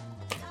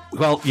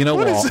 Well, you know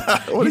what?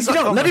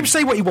 Let him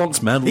say what he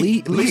wants, man.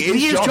 Lee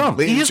is John.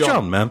 He is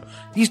John, man.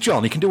 He's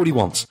John. He can do what he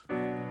wants.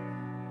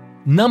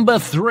 Number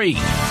 3.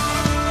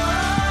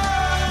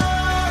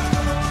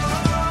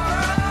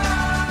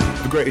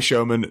 The Greatest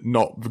Showman,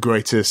 not the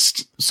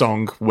greatest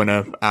song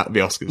winner at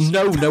the Oscars.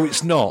 No,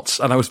 it's not.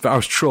 And I was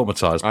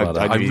traumatized by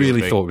that. I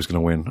really thought it was going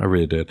to win. I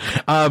really did.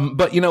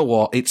 But you know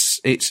what?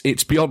 It's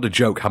beyond a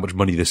joke how much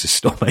money this is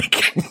still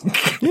making.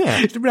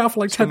 Yeah. It's been out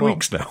for like 10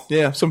 weeks now.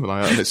 Yeah, something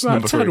like that. And it's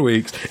number 10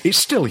 weeks. It's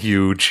still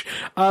huge.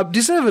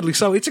 Deservedly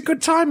so. It's a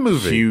good time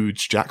movie. Hugh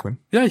Jackman.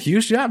 Yeah,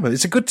 Hugh Jackman.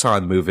 It's a good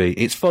time movie.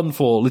 It's fun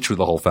for literally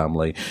the whole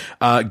family.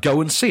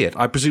 Go and see it.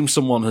 I presume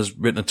someone has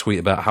written a tweet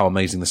about how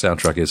amazing the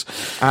soundtrack is.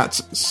 At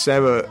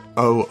Sarah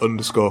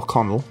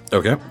O_Connell.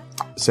 Okay.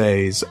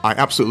 Says, I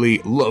absolutely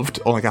loved,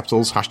 all in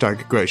capitals,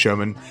 # Great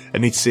Showman. I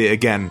need to see it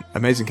again.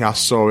 Amazing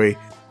cast, story.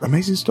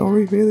 Amazing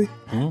story, really?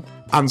 And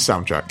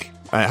soundtrack.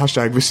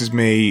 # this is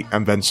me,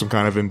 and then some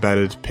kind of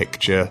embedded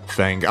picture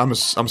thing. I'm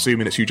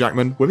assuming it's Hugh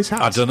Jackman with his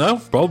hat. I don't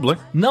know, probably.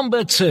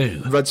 Number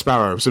 2. Red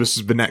Sparrow. So this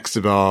is the next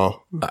of our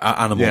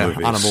animal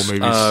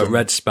movies.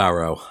 Red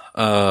Sparrow.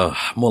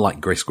 More like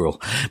Grey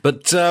Squirrel.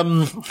 But,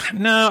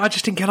 no, I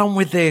just didn't get on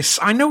with this.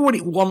 I know what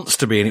it wants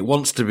to be, and it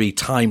wants to be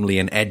timely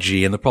and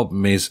edgy, and the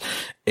problem is,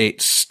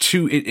 it's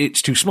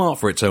too smart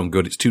for its own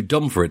good, it's too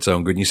dumb for its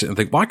own good, and you sit and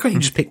think, why can't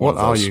you just pick one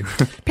of those?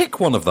 What are you? Pick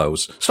one of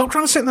those. Stop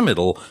trying to sit in the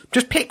middle.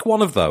 Just pick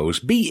one of those.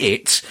 Be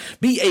it,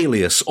 be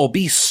Alias, or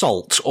be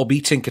Salt, or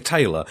be Tinker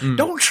Tailor.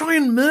 Don't try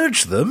and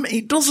merge them.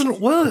 It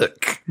doesn't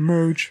work.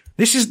 Merge.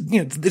 This is,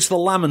 it's the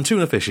lamb and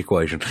tuna fish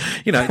equation.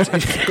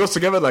 It goes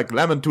together like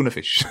lamb and tuna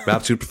fish.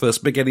 Perhaps you prefer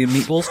spaghetti and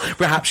meatballs.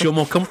 Perhaps you're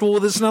more comfortable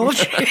with this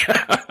analogy.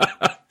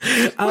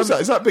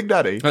 Is that Big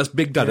Daddy? That's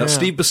Big Daddy. Yeah. That's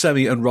Steve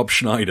Buscemi and Rob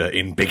Schneider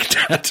in Big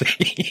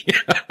Daddy.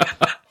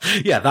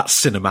 Yeah, that's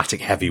cinematic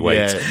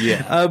heavyweight.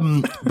 Yeah.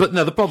 But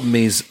no, the problem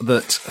is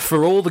that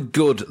for all the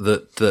good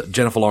that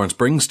Jennifer Lawrence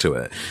brings to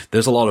it,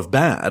 there's a lot of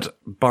bad at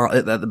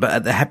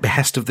the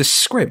behest of this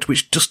script,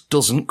 which just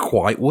doesn't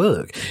quite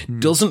work.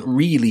 Doesn't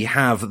really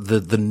have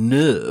the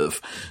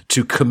nerve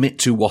to commit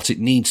to what it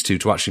needs to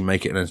actually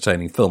make it an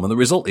entertaining film. And the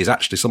result is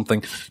actually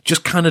something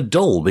just kind of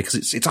dull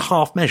because it's a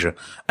half measure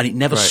and it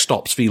never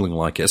stops feeling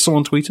like it. Has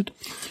someone tweeted?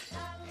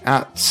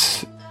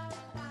 That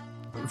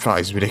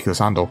is a ridiculous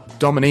handle.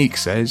 Dominique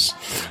says,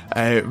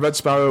 Red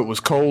Sparrow was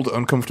cold,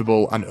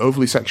 uncomfortable, and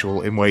overly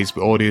sexual in ways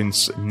the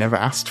audience never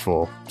asked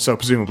for. So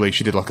presumably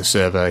she did like a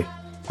survey.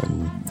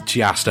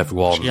 She asked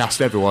everyone.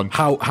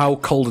 How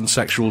cold and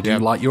sexual do you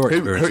like your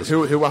experiences?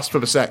 Who asked for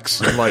the sex?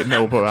 And like,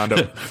 no, put around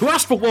up. Who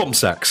asked for warm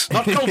sex?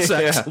 Not cold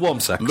sex, warm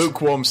sex.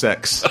 Lukewarm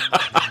sex.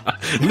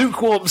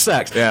 Lukewarm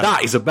sex. Yeah.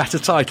 That is a better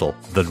title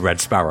than Red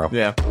Sparrow.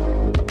 Yeah.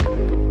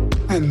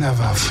 I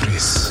never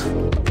freeze.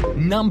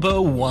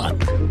 Number 1.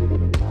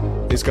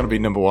 It's going to be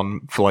number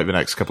 1 for like the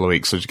next couple of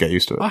weeks, so just get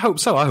used to it. I hope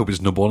so. I hope it's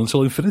number 1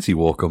 until Infinity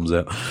War comes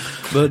out.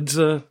 But,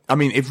 I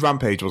mean, if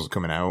Rampage wasn't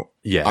coming out,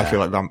 yeah, I feel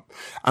like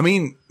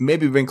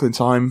maybe Wrinkle in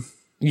Time.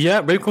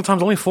 Yeah, Wrinkle in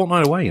Time's only a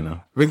fortnight away,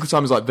 Wrinkle in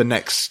Time is like the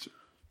next,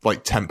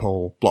 like,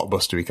 tentpole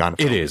blockbuster-y kind of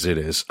film. It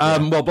is.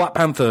 Well, Black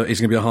Panther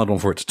is going to be a hard one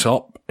for it to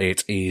top.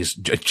 It is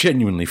a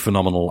genuinely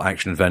phenomenal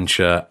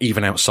action-adventure,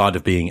 even outside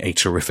of being a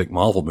terrific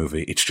Marvel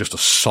movie. It's just a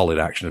solid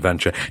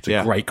action-adventure. It's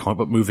a great comic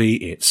book movie.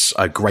 It's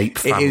a great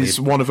family. It is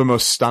one of the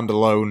most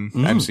standalone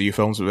MCU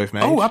films that they've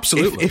made. Oh,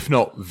 absolutely. If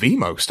not the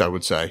most, I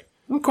would say.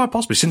 Quite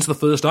possibly, since the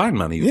first Iron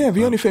Man, even. Yeah,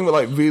 the only thing that,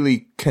 like,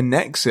 really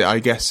connects it, I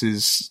guess,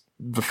 is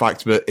the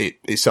fact that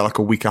it's like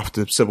a week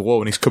after Civil War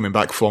and he's coming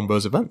back from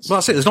those events. Well,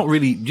 that's it. You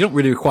don't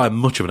really require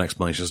much of an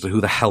explanation as to who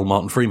the hell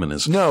Martin Freeman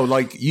is. No,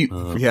 like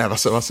yeah,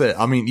 that's it.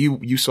 I mean,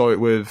 you saw it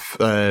with,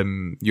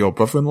 your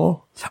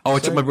brother-in-law? Oh, I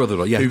took my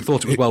brother-in-law, yeah, who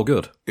thought it was well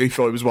good. He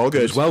thought it was well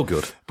good. It was well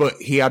good. But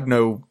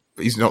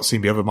he's not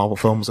seen the other Marvel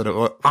films. I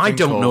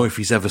don't know if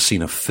he's ever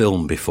seen a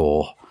film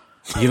before.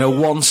 You know,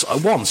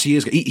 once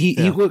years ago,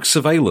 he works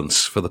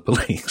surveillance for the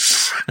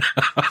police.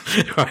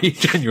 Right,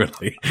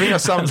 genuinely. I think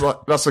that sounds like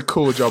that's a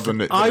cooler job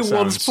than it. I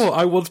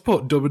once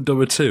put Dumb and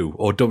Dumber 2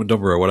 or Dumb and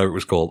Dumber or whatever it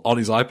was called on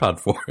his iPad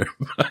for him.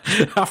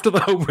 After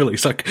the home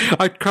release,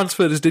 I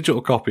transferred his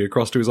digital copy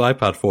across to his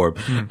iPad for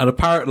him, and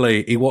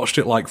apparently he watched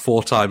it like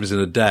 4 times in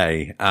a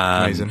day.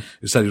 Amazing.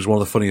 He said it was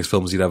one of the funniest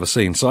films he'd ever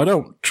seen. So I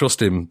don't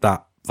trust him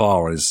that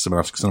far on his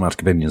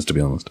cinematic opinions, to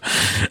be honest.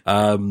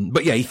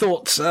 But yeah, he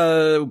thought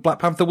Black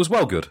Panther was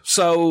well good.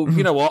 So,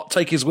 you know what?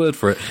 Take his word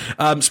for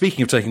it.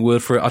 Speaking of taking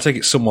word for it, I take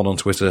it someone on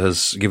Twitter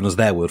has given us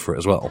their word for it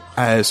as well.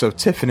 So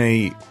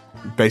Tiffany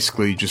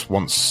basically just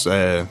wants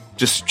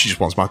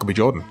Michael B.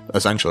 Jordan,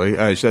 essentially.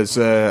 She says,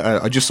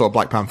 I just saw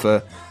Black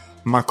Panther.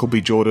 Michael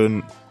B.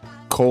 Jordan,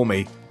 call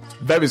me.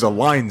 There is a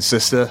line,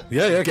 sister.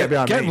 Yeah, get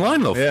in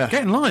line, love. Yeah.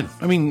 Get in line.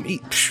 I mean,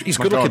 he's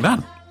a good-looking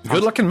man.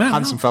 Good-looking man.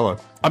 Handsome fellow.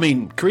 I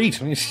mean, Creed,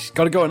 he's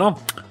got it going on.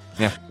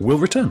 Yeah. We'll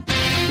return.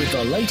 With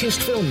the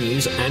latest film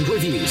news and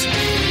reviews.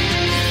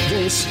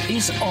 This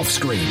is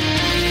Offscreen,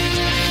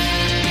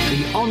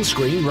 the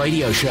on-screen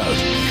radio show.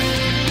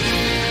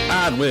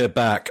 And we're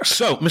back.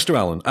 So, Mr.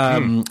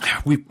 Allen,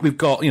 we've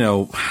got,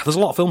 there's a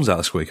lot of films out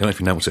this week. I don't know if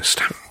you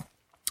noticed.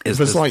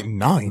 There's like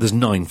 9. There's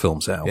 9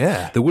 films out.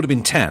 Yeah. There would have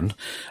been 10.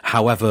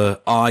 However,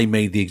 I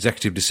made the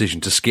executive decision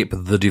to skip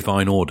The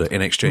Divine Order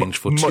in exchange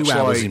for 2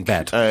 hours in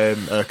bed.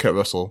 Kurt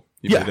Russell.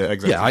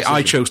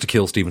 I chose to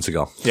kill Steven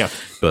Seagal. Yeah.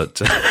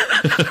 But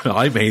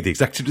I made the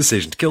executive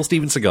decision to kill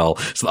Steven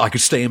Seagal so that I could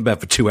stay in bed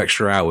for 2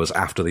 extra hours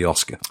after the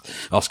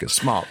Oscars.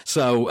 Smart.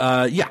 So,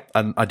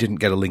 and I didn't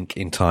get a link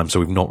in time, so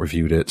we've not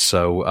reviewed it.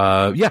 So,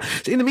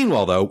 In the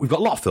meanwhile, though, we've got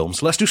a lot of films.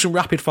 So let's do some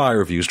rapid fire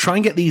reviews. Try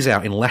and get these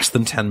out in less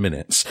than 10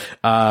 minutes.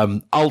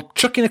 I'll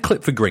chuck in a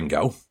clip for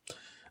Gringo.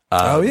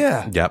 I'll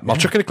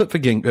chuck in a clip for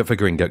Gringo.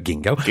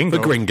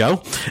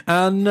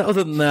 And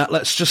other than that,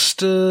 let's just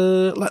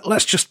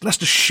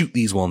shoot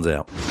these ones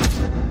out.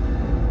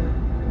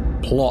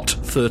 Plot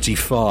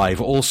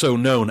 35, also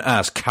known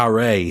as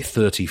Carré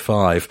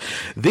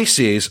 35. This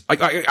is,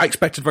 I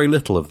expected very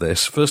little of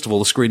this. First of all,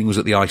 the screening was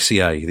at the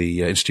ICA,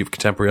 the Institute for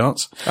Contemporary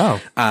Arts. Oh.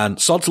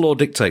 And Sod's Law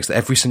dictates that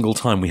every single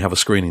time we have a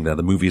screening there,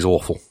 the movie is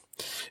awful.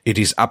 It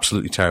is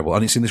absolutely terrible.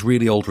 And it's in this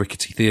really old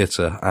rickety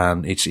theatre,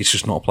 and it's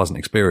just not a pleasant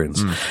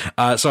experience.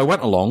 So I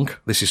went along.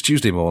 This is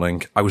Tuesday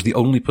morning. I was the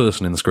only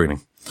person in the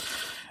screening.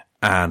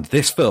 And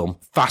this film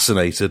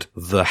fascinated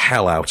the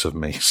hell out of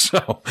me.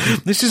 So,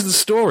 this is the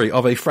story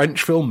of a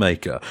French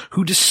filmmaker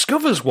who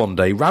discovers one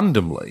day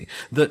randomly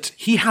that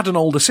he had an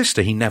older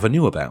sister he never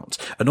knew about.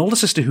 An older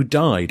sister who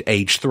died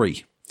age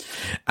 3.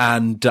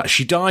 And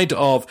she died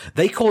of,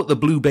 they call it the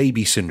blue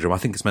baby syndrome. I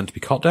think it's meant to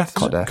be cot death.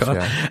 Cot death,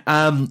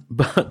 yeah.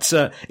 But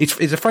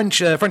it's a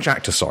French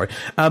actor, sorry.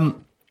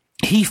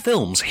 He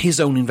films his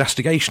own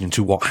investigation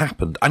into what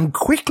happened and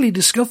quickly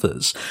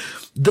discovers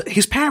that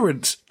his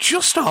parents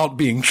just aren't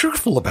being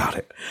truthful about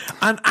it.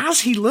 And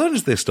as he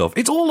learns this stuff,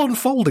 it's all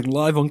unfolding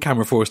live on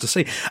camera for us to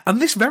see.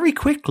 And this very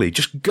quickly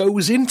just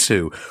goes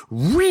into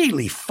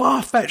really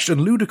far-fetched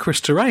and ludicrous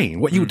terrain,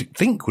 what you would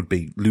think would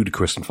be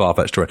ludicrous and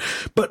far-fetched terrain.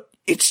 But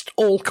it's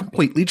all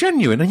completely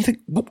genuine. And you think,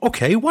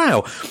 okay,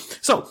 wow.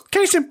 So,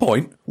 case in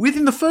point,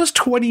 within the first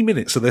 20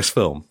 minutes of this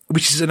film,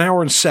 which is an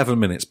hour and 7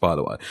 minutes, by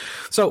the way.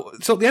 So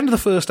at the end of the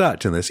first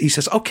act in this, he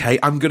says, okay,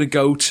 I'm going to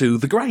go to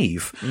the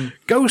grave.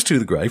 Goes to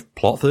the grave,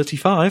 plot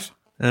 35.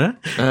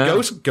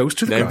 Goes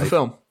to the grave.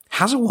 Film.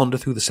 Has a wander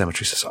through the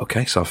cemetery, says,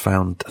 okay, so I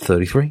found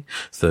 33,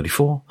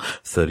 34,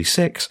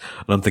 36.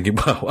 And I'm thinking,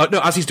 well, no,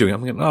 as he's doing it,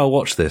 I'm thinking, oh,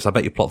 watch this. I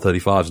bet your plot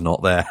 35 is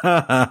not there.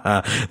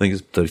 I think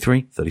it's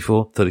 33,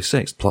 34,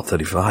 36. Plot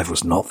 35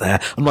 was not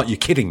there. I'm like, you're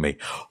kidding me.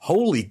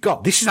 Holy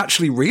God, this is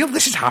actually real?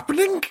 This is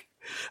happening?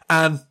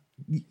 And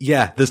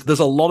yeah, there's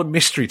a lot of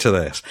mystery to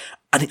this.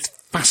 And it's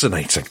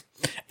fascinating.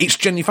 It's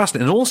genuinely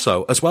fascinating. And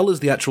also, as well as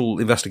the actual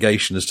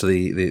investigation as to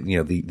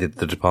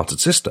the departed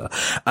sister,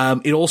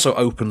 it also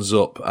opens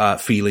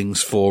up,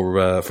 feelings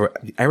for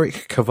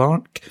Eric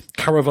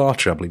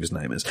Caravaggio, I believe his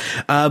name is.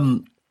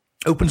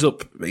 Opens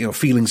up,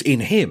 feelings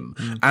in him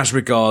as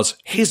regards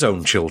his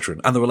own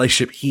children and the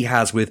relationship he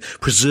has with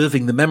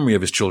preserving the memory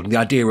of his children. The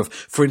idea of,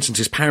 for instance,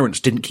 his parents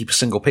didn't keep a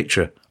single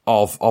picture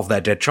of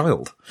their dead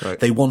child. Right.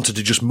 They wanted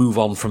to just move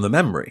on from the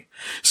memory.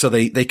 So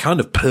they kind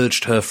of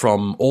purged her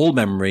from all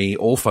memory,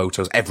 all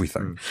photos,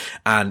 everything.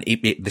 And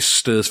this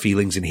stirs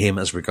feelings in him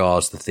as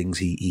regards the things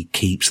he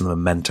keeps and the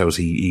mementos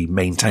he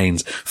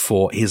maintains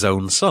for his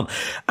own son.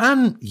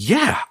 And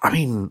yeah, I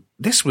mean,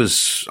 this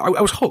was, I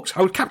was hooked.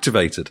 I was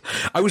captivated.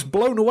 I was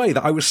blown away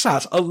that I was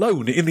sat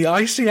alone in the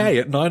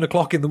ICA at 9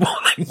 o'clock in the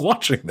morning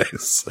watching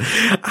this.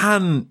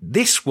 And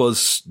this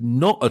was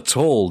not at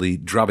all the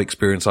drab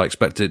experience I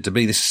expected it to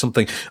be. This is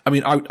something, I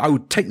mean, I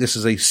would take this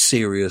as a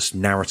serious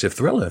narrative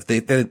thriller.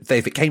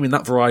 If it came in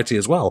that variety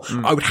as well,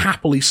 I would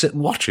happily sit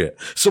and watch it.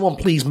 Someone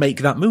please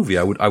make that movie.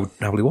 I would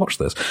happily watch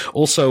this.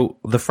 Also,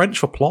 the French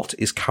for plot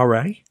is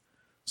carré.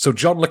 So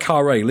John le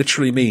Carré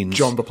literally means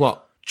John the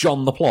Plot.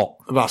 John the Plot.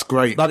 That's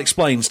great. That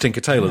explains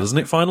Tinker Tailor, doesn't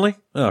it, finally?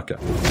 Okay.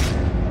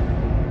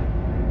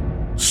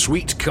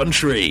 Sweet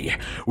Country,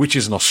 which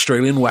is an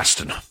Australian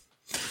Western.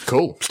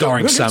 Cool.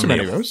 Starring Sam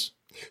Neill.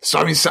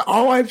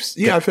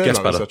 I've heard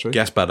about this, actually.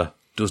 Guess better.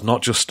 Does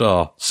not just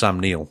star Sam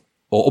Neill.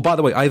 Or, by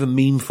the way, I have a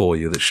meme for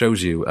you that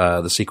shows you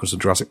the sequence of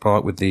Jurassic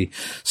Park with the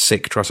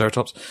sick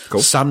Triceratops.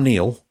 Cool. Sam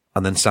Neill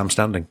and then Sam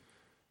standing.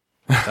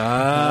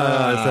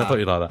 I thought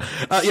you'd like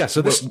that.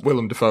 So this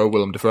Willem Dafoe,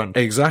 Willem Dafoe.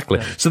 Exactly.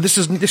 Yeah. So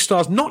this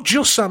stars not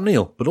just Sam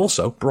Neill, but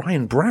also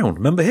Brian Brown.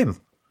 Remember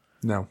him?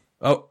 No.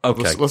 Oh,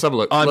 okay. Let's have a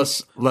look. I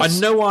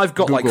know I've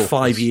got Google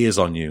 5 years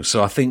on you,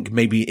 so I think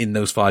maybe in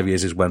those 5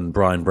 years is when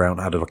Brian Brown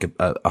had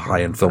a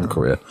high-end film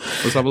career.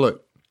 Let's have a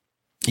look.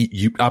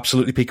 You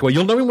absolutely peek away.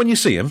 You'll know him when you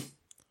see him.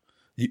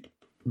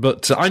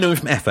 But I know him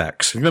from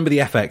FX. Remember the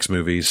FX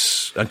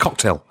movies? And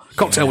Cocktail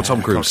with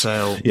Tom Cruise.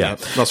 Cocktail. Yeah.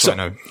 That's what I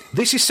know.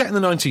 This is set in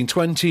the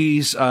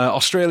 1920s,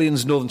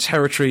 Australia's Northern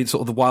Territory,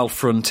 sort of the wild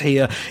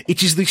frontier.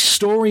 It is the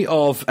story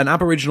of an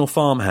Aboriginal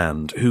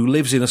farmhand who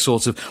lives in a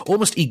sort of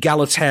almost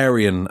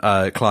egalitarian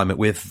climate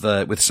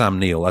with Sam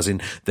Neill, as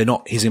in they're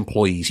not his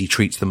employees. He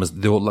treats them as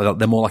they're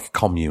more like a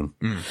commune.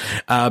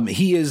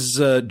 He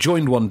is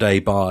joined one day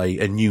by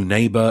a new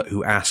neighbour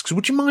who asks,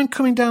 "Would you mind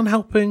coming down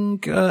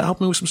helping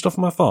me with some stuff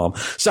on my farm?"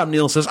 Sam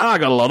Neill says, "I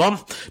got a lot on,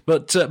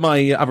 but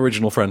my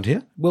Aboriginal friend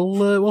here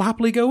will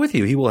happily go with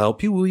you. He will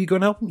help you. Will you go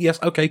and help him?" "Yes."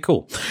 "Okay,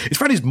 cool." His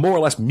friend is more or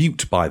less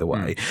mute, by the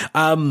way.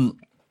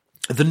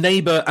 The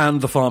neighbour and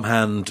the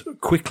farmhand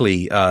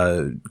quickly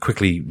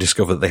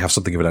discover that they have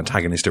something of an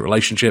antagonistic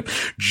relationship.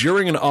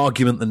 During an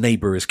argument, the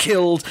neighbour is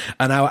killed,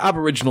 and our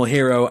Aboriginal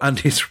hero and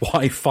his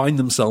wife find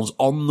themselves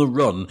on the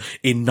run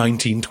in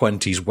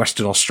 1920s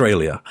Western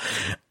Australia.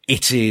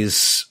 It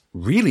is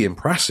really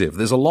impressive.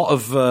 There's a lot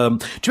of... do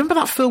you remember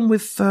that film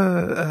with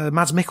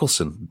Mads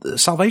Mikkelsen,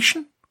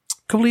 Salvation?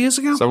 A couple of years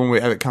ago? So when we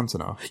were Eric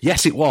Cantona?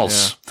 Yes, it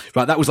was. Yeah.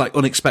 Right, that was like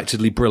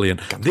unexpectedly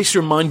brilliant. This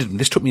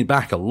took me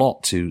back a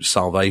lot to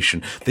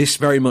Salvation. This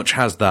very much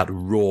has that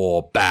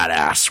raw,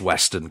 badass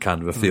Western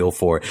kind of a feel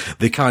for it.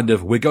 The kind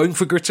of, we're going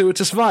for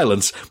gratuitous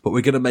violence, but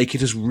we're going to make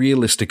it as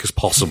realistic as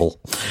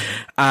possible.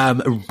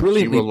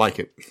 Brilliantly. You will like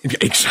it.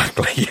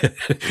 Exactly.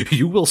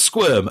 You will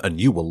squirm and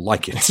you will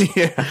like it.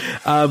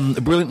 Yeah.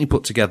 Brilliantly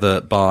put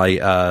together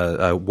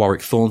by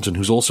Warwick Thornton,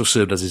 who's also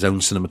served as his own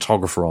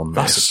cinematographer on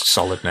this. That's a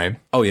solid name.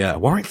 Oh yeah.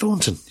 Warwick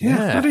Thornton. Yeah,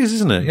 that is,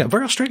 isn't it? Yeah,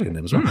 very Australian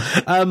name as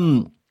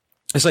well.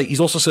 It's like he's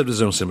also served as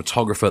his own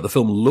cinematographer. The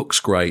film looks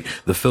great.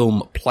 The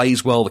film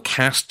plays well. The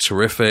cast,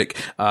 terrific.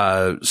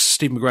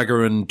 Steve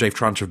McGregor and Dave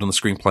Tranter have done the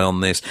screenplay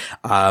on this.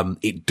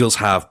 It does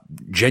have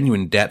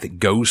genuine depth. It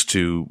goes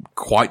to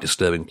quite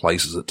disturbing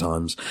places at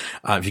times.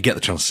 If you get the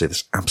chance to see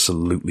this,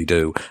 absolutely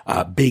do.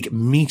 Big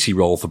meaty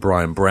role for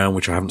Brian Brown,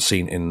 which I haven't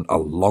seen in a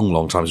long,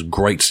 long time. It's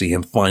great to see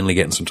him finally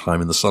getting some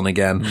time in the sun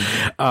again.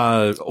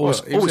 Always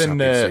in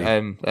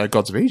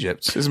Gods of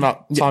Egypt. Isn't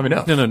that time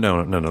enough?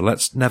 No.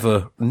 Let's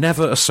never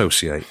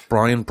associate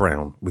Brian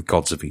Brown with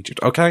Gods of Egypt.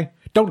 Okay?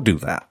 Don't do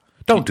that.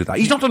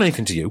 He's not done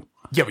anything to you.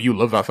 Yeah, but you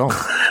love that film.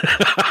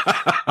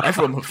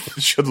 Everyone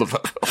should love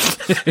that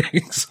film.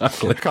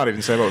 Exactly. I can't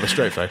even say that with a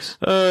straight face.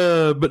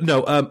 But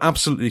no,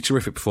 absolutely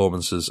terrific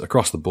performances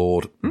across the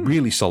board.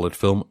 Really solid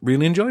film.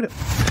 Really enjoyed it.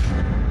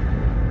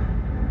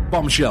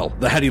 Bombshell,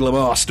 the Hedy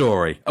Lamarr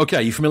story.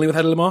 Okay, you familiar with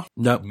Hedy Lamarr?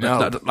 No.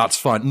 That's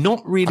fine.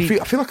 Not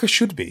really. I feel like I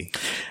should be.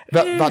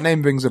 That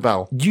name rings a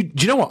bell. Do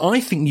you know what? I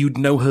think you'd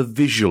know her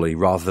visually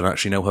rather than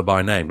actually know her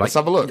by name. Let's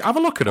have a look. Have a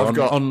look at her on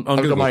Google.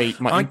 I've got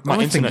my I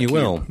internet think you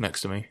will.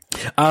 next to me.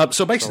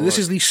 So basically, this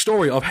is the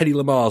story of Hedy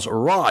Lamarr's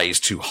rise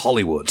to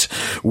Hollywood,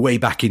 way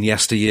back in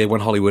yesteryear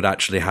when Hollywood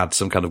actually had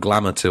some kind of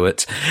glamour to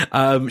it.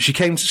 She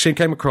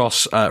came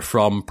across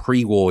from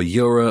pre-war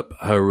Europe.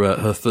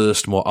 Her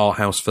first more art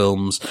house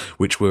films,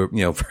 which were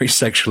very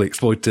sexually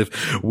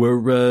exploitative, were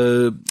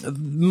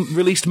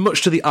released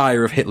much to the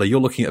ire of Hitler. You're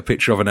looking at a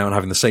picture of her now and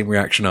having the same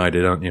reaction I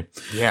did, aren't you?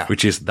 Yeah.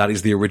 That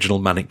is the original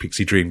Manic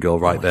Pixie Dream Girl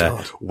right there.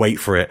 God. Wait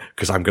for it,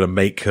 because I'm going to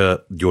make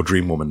her your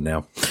dream woman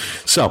now.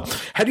 So,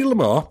 Hedy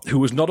Lamarr, who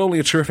was not only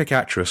a terrific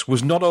actress,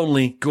 was not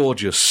only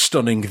gorgeous,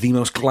 stunning, the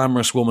most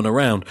glamorous woman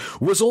around,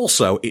 was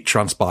also, it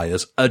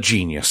transpires, a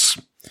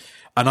genius.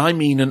 And I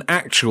mean an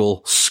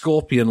actual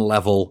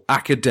Scorpion-level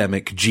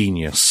academic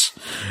genius.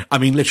 I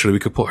mean, literally, we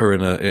could put her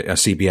in a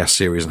CBS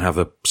series and have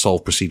her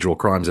solve procedural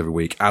crimes every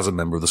week as a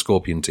member of the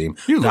Scorpion team.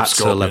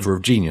 That's her level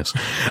of genius.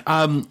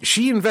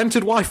 She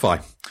invented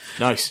Wi-Fi.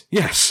 Nice.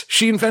 Yes,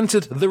 she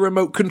invented the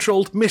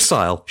remote-controlled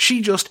missile.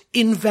 She just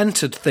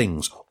invented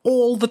things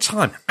all the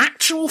time.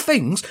 Actual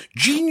things,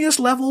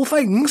 genius-level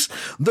things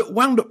that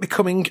wound up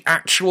becoming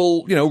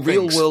actual,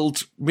 real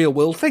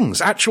world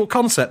things. Actual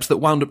concepts that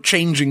wound up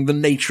changing the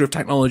nature of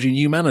technology and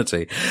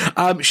humanity.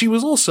 She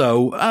was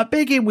also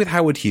big in with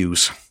Howard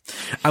Hughes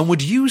and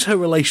would use her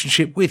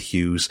relationship with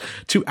Hughes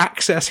to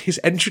access his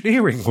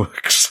engineering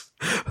works.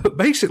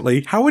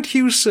 Basically, Howard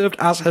Hughes served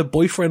as her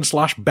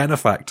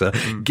boyfriend/benefactor,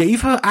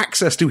 gave her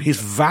access to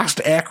his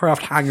vast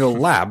aircraft hangar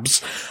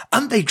labs,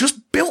 and they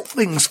just built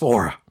things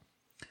for her.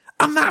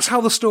 And that's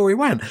how the story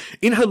went.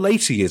 In her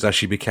later years, as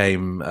she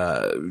became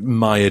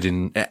mired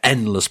in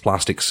endless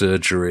plastic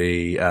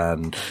surgery,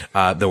 and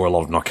there were a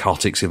lot of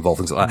narcotics involved,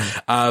 things like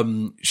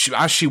that.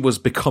 As she was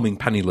becoming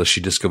penniless,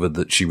 she discovered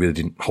that she really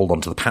didn't hold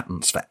on to the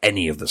patents for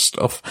any of this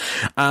stuff.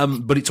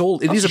 But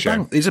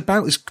it's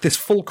about this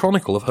full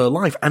chronicle of her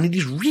life, and it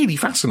is really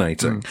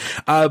fascinating.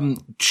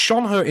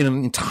 Shone her in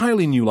an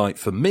entirely new light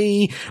for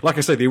me. Like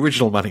I say, the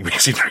original Manic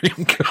Pixie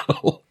Dream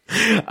Girl.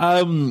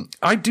 I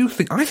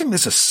think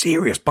there's a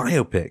serious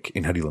biopic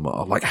in Hedy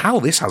Lamarr. Like, how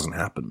this hasn't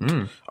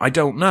happened, I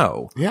don't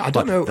know. Yeah, I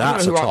don't know.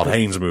 That's a Todd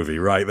Haynes movie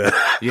right there.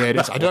 Yeah, it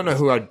is. I don't know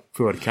who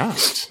I'd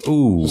cast.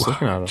 Ooh.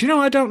 Do you know,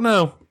 I don't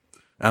know.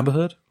 Amber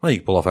Heard? Well, you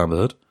could pull off Amber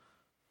Heard.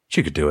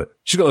 She could do it.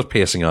 She's got those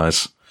piercing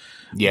eyes.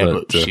 Yeah,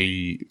 but is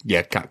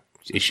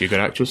she a good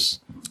actress?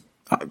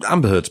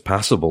 Amber Heard's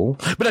passable.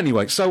 But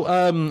anyway, so,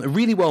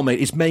 really well made.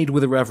 It's made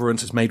with a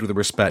reverence, it's made with a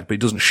respect, but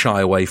it doesn't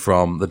shy away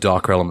from the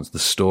darker elements of the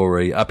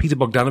story. Peter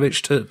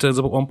Bogdanovich turns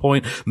up at one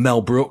point.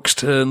 Mel Brooks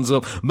turns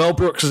up. Mel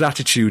Brooks'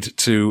 attitude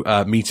to,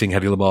 meeting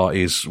Hedy Lamarr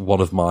is one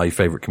of my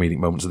favourite comedic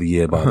moments of the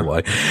year, by the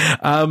way.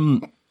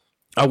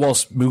 I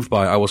was moved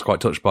by it. I was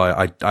quite touched by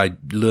it. I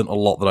learned a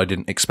lot that I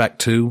didn't expect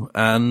to.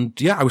 And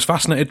yeah, I was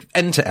fascinated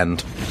end to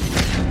end.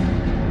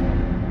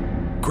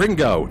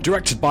 Gringo,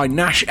 directed by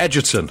Nash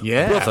Edgerton,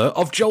 brother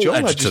of Joel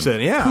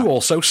Edgerton, who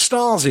also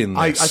stars in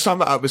this. I found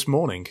that out this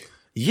morning.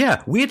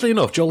 Yeah, weirdly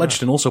enough, Joel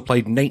Edgerton also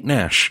played Nate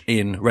Nash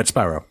in Red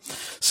Sparrow.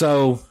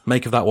 So,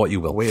 make of that what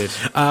you will. Weird.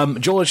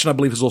 Joel Edgerton, I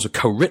believe, has also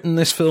co-written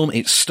this film.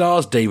 It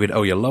stars David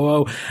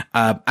Oyelowo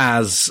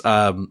as...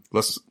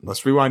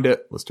 Let's rewind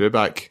it. Let's do it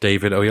back.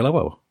 David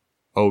Oyelowo.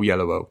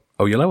 Oyelowo.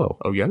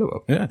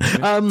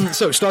 Yeah.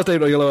 So it stars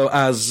David Oyelowo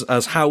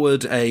as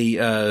Howard,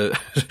 a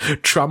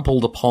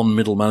trampled upon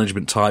middle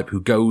management type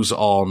who goes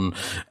on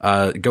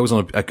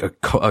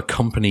a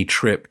company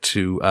trip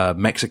to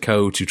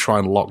Mexico to try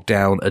and lock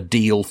down a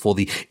deal for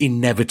the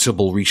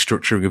inevitable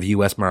restructuring of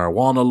US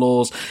marijuana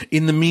laws.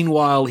 In the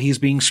meanwhile, he's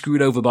being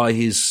screwed over by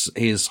his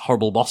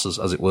horrible bosses,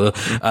 as it were.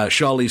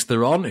 Charlize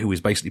Theron, who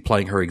is basically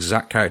playing her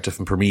exact character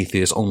from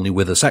Prometheus, only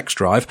with a sex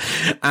drive,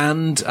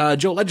 and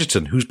Joel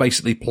Edgerton, who's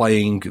basically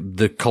playing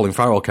the Colin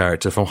Farrell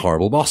character from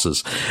Horrible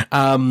Bosses.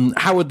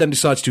 Howard then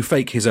decides to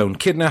fake his own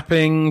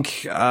kidnapping,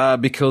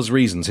 because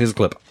reasons. Here's a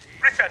clip.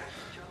 Richard.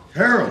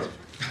 Harold.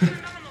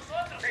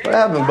 What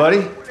happened,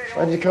 buddy?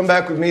 Why'd you come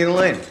back with me and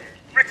Elaine?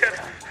 Richard,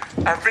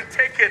 I've been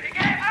taken.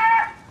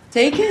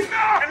 Taken?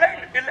 No!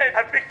 Elaine,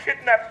 I've been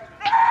kidnapped.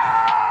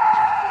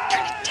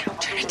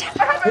 Turn it down.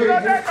 I have a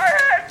gun in my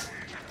head.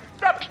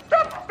 Stop.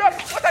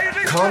 What are you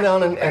doing? Calm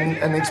down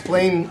and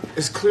explain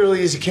as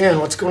clearly as you can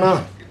what's going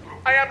on.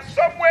 I am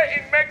somewhere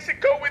in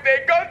Mexico with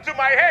a gun to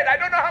my head. I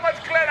don't know how much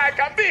clearer I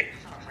can be.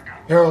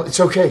 Harold,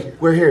 it's okay.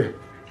 We're here.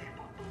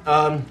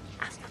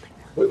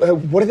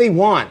 What do they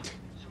want?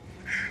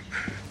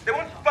 They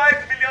want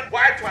 5 million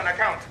wired to an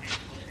account.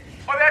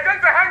 Or they're going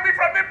to hang me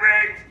from the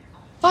bridge.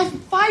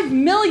 5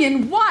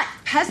 million what?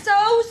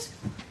 Pesos?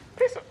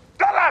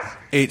 Dollars.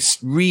 It's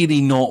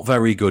really not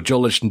very good.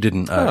 Joel Edgerton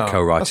didn't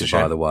co-write it,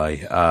 by the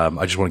way.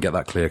 I just want to get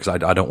that clear because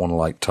I don't want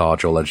to tar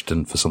Joel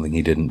Edgerton for something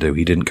he didn't do.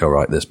 He didn't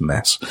co-write this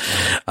mess.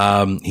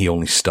 He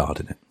only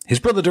starred in it. His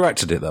brother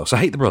directed it though, so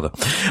I hate the brother.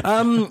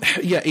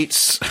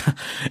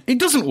 It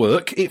doesn't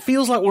work. It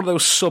feels like one of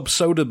those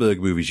sub-Soderbergh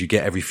movies you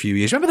get every few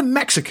years. Remember The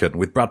Mexican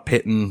with Brad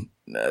Pitt and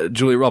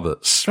Julia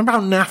Roberts? Remember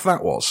how naff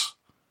that was?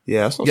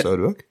 Yeah, that's not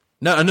Soderbergh.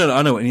 No, I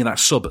know. Any of that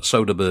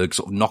sub-Soderbergh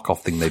sort of knockoff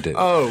thing they do.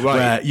 Oh, right.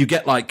 Where you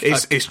get like...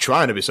 It's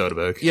trying to be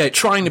Soderbergh. Yeah,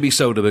 trying to be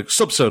Soderbergh.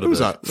 Sub-Soderbergh. Who's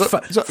that?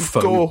 Is that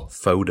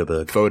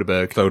Foderbergh.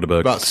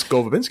 Foderbergh. That's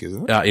Gore Verbinski,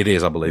 isn't it? Yeah, it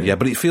is, I believe. Yeah,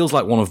 but it feels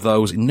like one of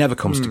those. It never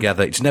comes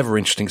together. It's never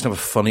interesting. It's never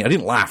funny. I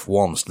didn't laugh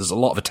once. There's a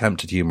lot of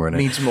attempted humour in it.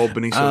 Needs more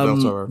Benicio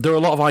del Toro. There are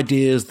a lot of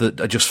ideas that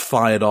are just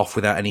fired off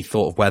without any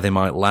thought of where they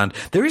might land.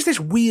 There is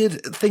this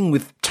weird thing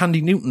with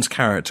Tandy Newton's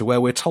character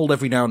where we're told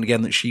every now and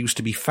again that she used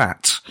to be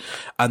fat.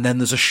 And then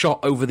there's a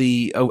shot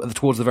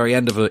towards the very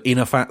end of her in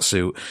a fat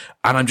suit,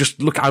 and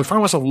I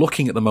find myself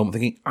looking at the moment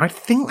thinking, I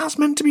think that's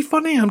meant to be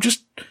funny. I'm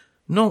just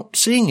not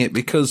seeing it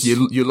because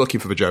you're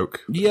looking for the joke.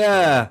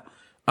 Yeah.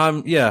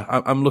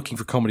 I'm looking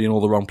for comedy in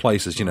all the wrong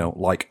places,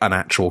 like an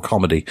actual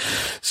comedy.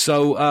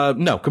 So,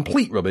 no,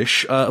 complete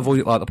rubbish. Avoid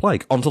it like the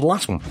plague. On to the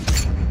last one.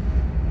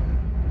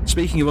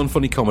 Speaking of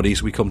unfunny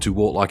comedies, we come to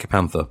Walk Like a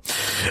Panther,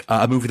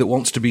 a movie that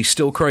wants to be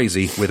still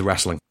crazy with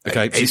wrestling.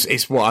 Okay,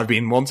 it's what I've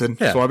been wanting.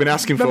 Yeah. It's what I've been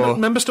asking for.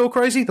 Remember Still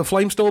Crazy? The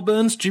Flame Still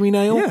Burns, Jimmy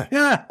Nail?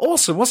 Yeah,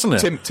 awesome, wasn't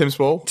it? Tim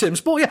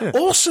Spall, yeah.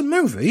 Awesome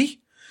movie.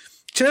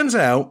 Turns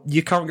out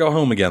you can't go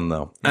home again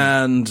though.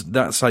 And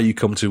that's how you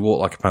come to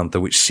Walk Like a Panther,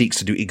 which seeks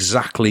to do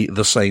exactly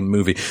the same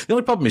movie. The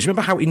only problem is,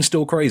 remember how in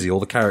Still Crazy, all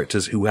the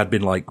characters who had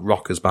been like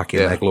rockers back in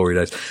their glory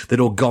days, they'd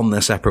all gone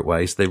their separate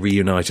ways. They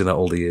reunited that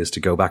all the years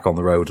to go back on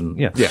the road and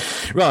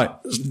Right.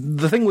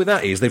 The thing with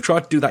that is they've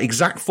tried to do that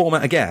exact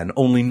format again,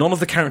 only none of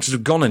the characters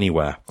have gone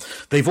anywhere.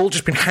 They've all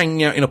just been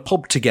hanging out in a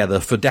pub together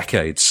for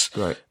decades.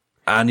 Right.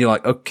 And you're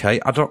like, okay,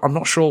 I'm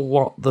not sure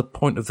what the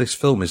point of this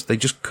film is. They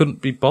just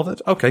couldn't be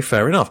bothered. Okay,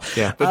 fair enough.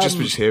 Yeah, but just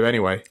here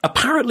anyway.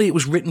 Apparently it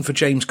was written for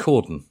James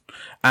Corden.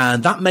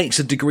 And that makes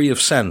a degree of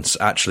sense,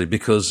 actually,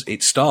 because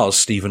it stars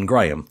Stephen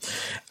Graham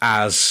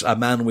as a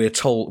man we're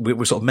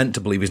sort of meant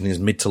to believe is in his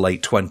mid to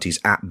late 20s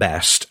at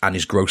best and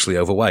is grossly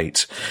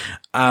overweight.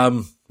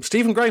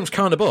 Stephen Graham's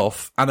kind of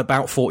buff and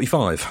about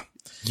 45.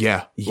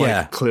 Yeah.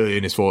 Like, clearly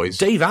in his 40s.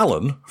 Dave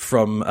Allen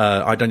from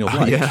I, Daniel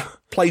Blake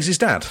plays his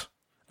dad.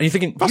 And you're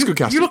thinking, that's good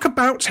casting. You look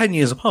about 10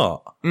 years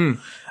apart. None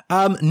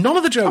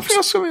of the jokes.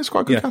 I think that's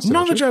quite good casting.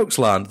 None of the jokes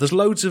land. There's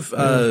loads of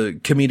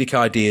comedic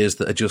ideas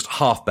that are just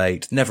half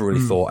baked, never really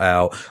thought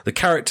out. The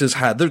characters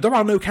there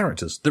are no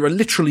characters. There are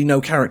literally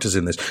no characters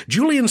in this.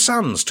 Julian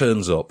Sands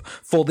turns up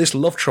for this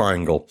love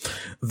triangle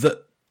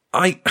that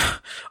I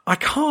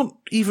can't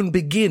even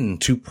begin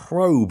to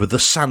probe the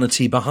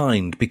sanity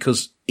behind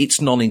because it's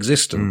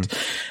non-existent.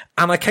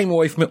 And I came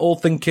away from it all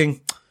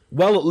thinking,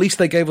 well, at least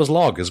they gave us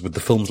lagers with the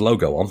film's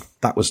logo on.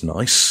 That was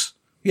nice.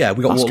 Yeah,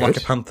 we got War Like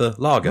a Panther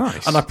lager.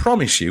 Nice. And I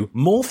promise you,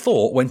 more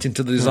thought went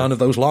into the design of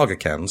those lager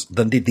cans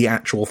than did the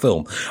actual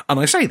film. And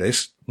I say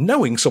this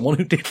knowing someone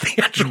who did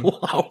the actual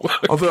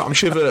artwork. Although I'm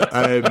sure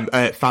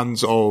that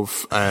fans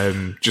of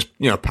just,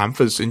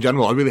 Panthers in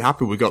general are really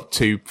happy we got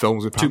two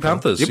films with Panther. Two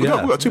Panthers, we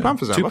got two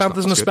Panthers out. Two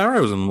Panthers and a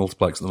Sparrows in the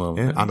multiplex at the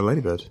moment. Yeah, and a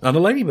Ladybird. And a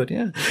Ladybird,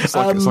 yeah. It's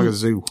like a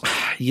zoo.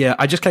 Yeah,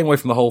 I just came away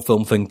from the whole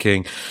film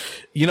thinking,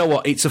 you know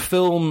what, it's a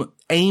film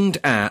aimed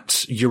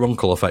at your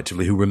uncle,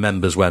 effectively, who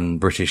remembers when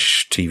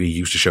British TV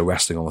used to show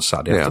wrestling on a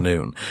Saturday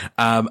afternoon.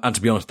 And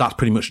to be honest, that's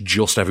pretty much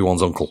just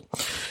everyone's uncle.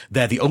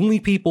 They're the only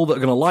people that are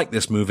going to like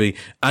this movie,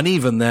 and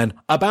even then,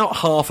 about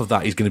half of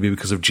that is going to be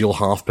because of Jill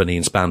Halfpenny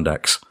in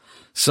spandex.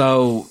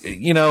 So,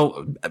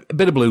 a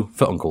bit of blue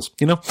for uncles,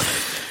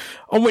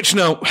 On which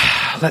note,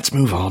 let's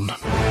move on.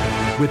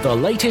 With the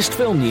latest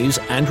film news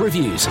and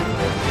reviews.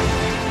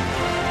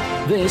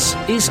 This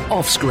is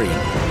Offscreen.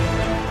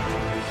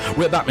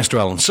 We're back, Mr.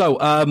 Allen. So,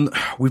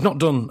 we've not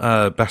done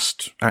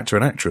Best Actor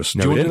and Actress.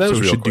 No,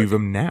 we should do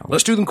them now.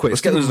 Let's do them quick.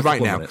 Let's get those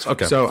right now.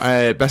 Okay. So,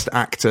 Best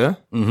Actor.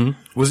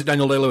 Mm-hmm. Was it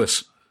Daniel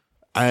Day-Lewis?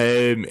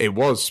 It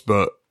was,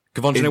 but...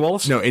 Kevon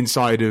Wallace? No,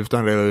 inside of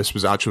Daniel Day-Lewis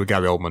was actually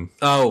Gary Oldman.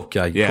 Oh,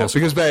 okay. Yeah,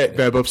 because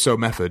they're both so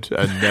method,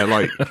 and they're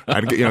like,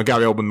 and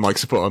Gary Oldman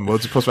likes to put on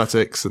loads of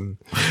prosthetics, and...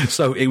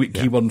 So,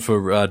 he won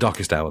for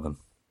Darkest Hour, then?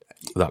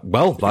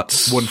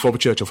 That's... One for the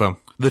Churchill film.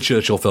 The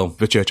Churchill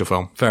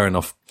film. Fair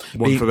enough.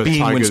 One for the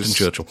Winston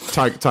Churchill.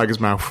 Tiger's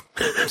Mouth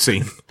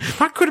scene.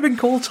 That could have been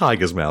called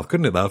Tiger's Mouth,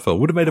 couldn't it, that film?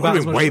 Would have made about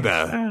as much. Way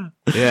better.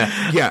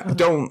 Yeah.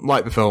 Don't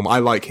like the film. I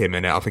like him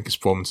in it. I think his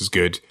performance is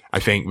good. I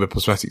think the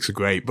prosthetics are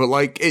great. But,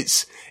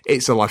 it's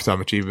a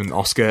Lifetime Achievement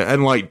Oscar.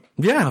 And,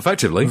 yeah,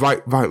 effectively.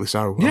 Rightly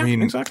so. Yeah, I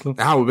mean, exactly.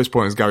 How at this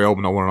point has Gary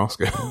Oldman not won an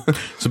Oscar?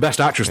 So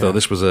Best Actress, though,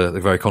 this was a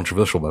very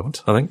controversial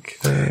moment, I think.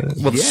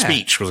 The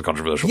speech was a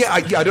controversial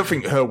moment. I don't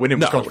think her winning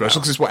was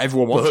controversial because it's what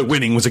everyone wanted. Well, her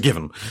winning was a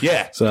given.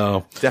 Yeah.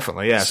 So.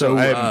 Definitely, yeah. So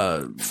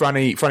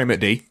Franny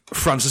McD.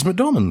 Frances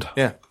McDormand.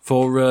 Yeah.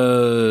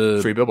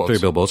 For, 3 Billboards. 3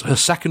 Billboards. Her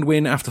second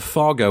win after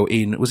Fargo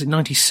was it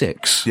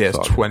 96? Yeah,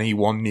 it's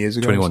 21 years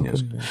ago. 21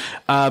 years.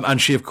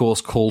 And she, of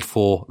course, called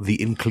for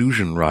the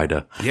Inclusion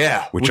Rider.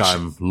 Yeah. Which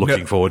I'm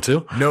looking forward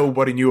to.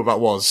 Nobody knew what that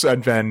was.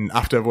 And then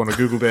after everyone had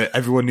Googled it,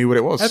 everyone knew what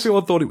it was.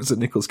 Everyone thought it was a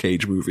Nicolas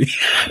Cage movie.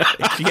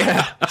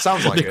 Yeah.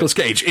 Sounds like Nicolas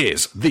Cage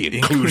is the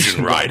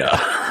Inclusion Rider.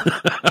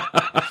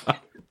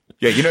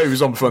 Yeah, he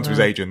was on the phone to his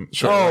agent.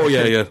 Sure.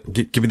 Yeah.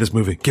 Give me this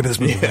movie.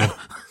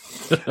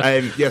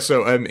 Yeah.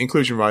 So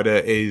Inclusion Rider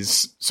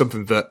is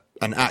something that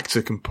an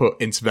actor can put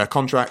into their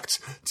contract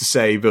to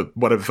say that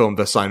whatever film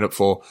they're signing up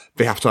for,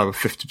 they have to have a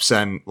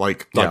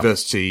 50%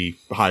 diversity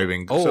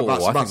hiring. Oh, so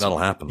I think that'll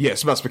happen. Yeah,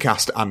 so that's the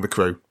cast and the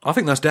crew. I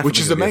think that's definitely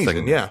which is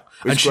amazing. Yeah,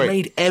 and she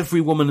made every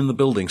woman in the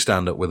building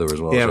stand up with her as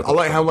well. Yeah, I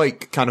like how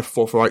kind of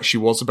forthright she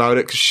was about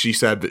it because she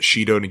said that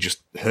she'd only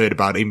just heard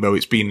about it, even though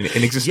it's been in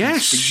existence.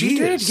 Yes, she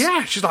did.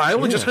 Yeah, she's like, I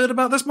only just heard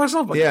about this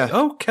myself.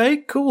 Okay,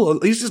 cool.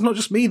 At least it's not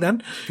just me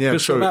then. Yeah,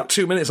 because for about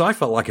 2 minutes I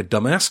felt like a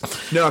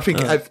dumbass. No, I think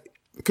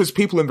because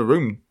people in the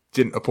room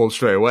didn't applaud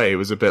straight away. It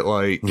was a bit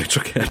like,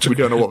 we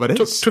don't know what that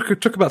is.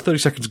 Took about 30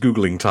 seconds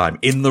Googling time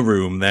in the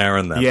room there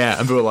and then. Yeah,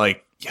 and we were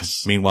like,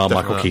 yes. Meanwhile,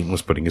 Michael Keaton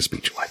was putting his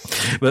speech away.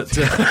 But,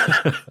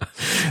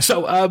 so,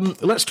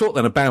 let's talk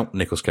then about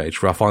Nicolas Cage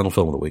for our final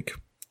film of the week.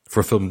 For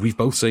a film we've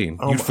both seen.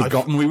 You'd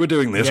forgotten we were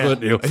doing this,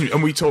 weren't you?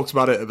 And we talked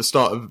about it at the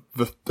start of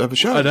the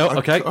show. I know,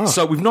 okay.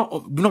 So we've not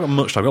got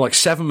much time. We've got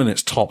 7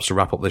 minutes tops to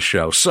wrap up this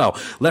show. So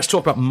let's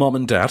talk about Mom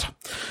and Dad.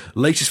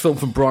 Latest film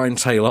from Brian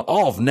Taylor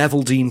of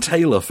Neville Dean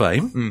Taylor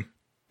fame.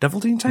 Neville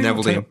Dean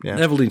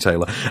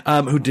Taylor,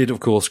 who did, of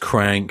course,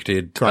 Crank,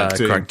 did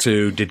Crank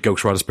 2, did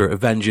Ghost Rider Spirit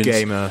of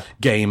Vengeance.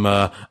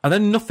 Gamer, and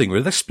then nothing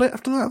really. They split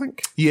after that, I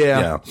think.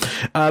 Yeah.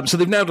 So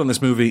they've now done this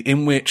movie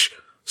in which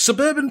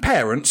suburban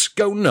parents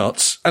go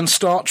nuts and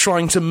start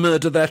trying to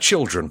murder their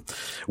children.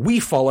 We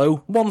follow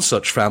one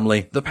such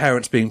family, the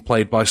parents being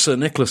played by Sir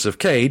Nicholas of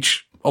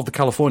Cage, of the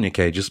California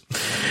Cages,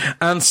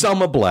 and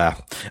Selma Blair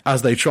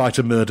as they try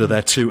to murder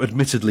their two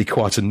admittedly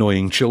quite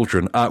annoying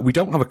children. We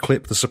don't have a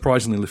clip. There's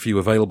surprisingly few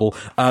available.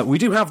 We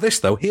do have this,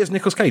 though. Here's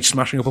Nicolas Cage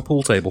smashing up a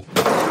pool table.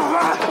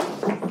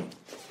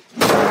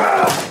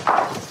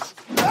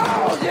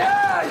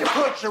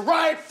 Your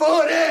right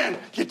foot in,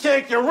 you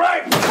take your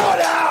right foot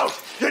out,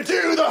 you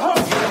do the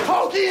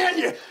hokey and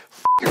you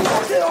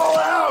work it all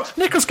out.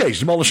 Nicolas Cage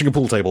demolishing a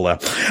pool table there.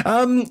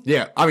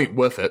 Yeah, I mean,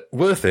 worth it.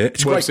 Worth it.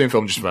 It's worth seeing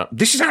film just about.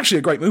 This is actually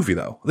a great movie,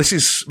 though. This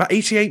is about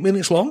 88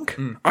 minutes long.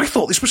 I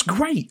thought this was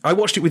great. I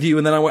watched it with you,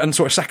 and then I went and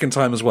saw it a second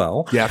time as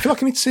well. Yeah, I feel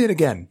like I need to see it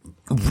again.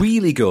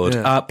 Really good.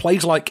 Yeah.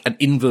 Plays like an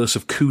inverse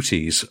of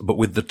Cooties, but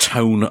with the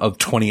tone of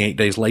 28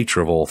 Days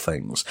Later, of all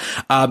things.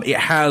 It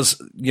has,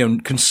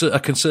 a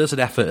concerted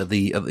effort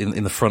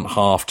in the front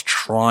half to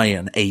try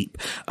and ape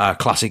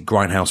classic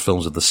grindhouse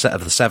films of the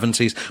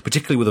 70s,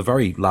 particularly with a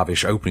very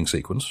lavish opening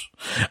sequence.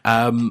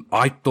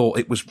 I thought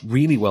it was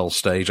really well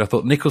staged. I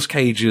thought Nicolas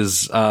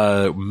Cage's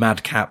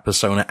madcap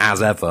persona,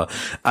 as ever,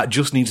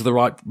 just needs the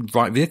right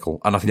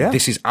vehicle, and I think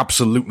this is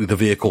absolutely the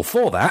vehicle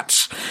for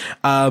that.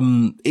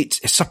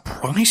 It's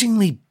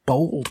surprisingly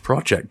bold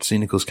project to see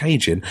Nicolas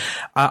Cage in.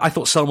 I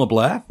thought Selma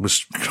Blair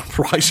was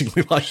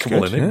surprisingly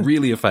likeable in it,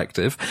 really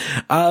effective.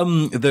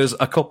 There's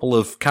a couple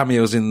of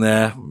cameos in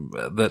there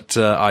that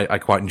I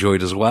quite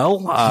enjoyed as well.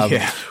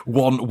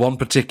 One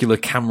particular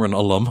Cameron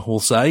alum, we'll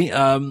say,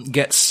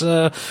 gets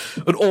an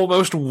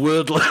almost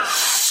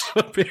wordless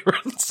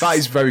appearance. That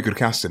is very good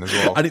casting as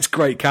well. And it's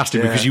great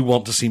casting because you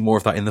want to see more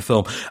of that in the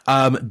film.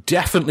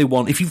 Definitely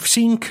if you've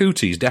seen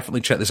Cooties,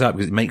 definitely check this out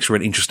because it makes for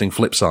an interesting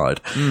flip side.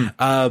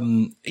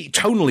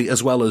 Tonally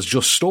as well as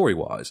just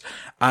story-wise.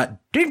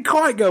 Didn't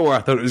quite go where I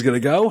thought it was going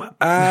to go,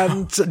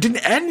 and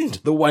didn't end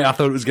the way I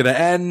thought it was going to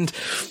end.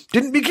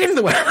 Didn't begin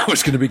the way I thought it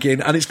was going to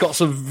begin, and it's got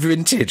some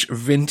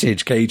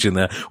vintage Cage in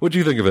there. What do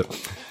you think of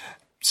it?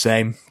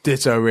 Same.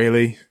 Ditto,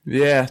 really.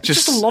 Yeah.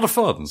 Just a lot of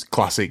fun.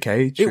 Classic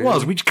Cage. It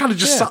was. We kind of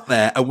just sat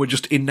there and were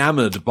just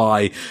enamored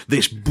by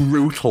this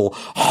brutal,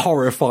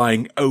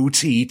 horrifying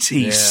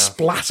OTT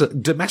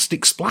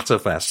domestic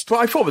splatterfest. But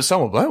I thought that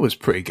Selma Blair was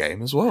pretty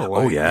game as well.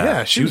 Like,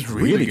 yeah, she was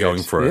really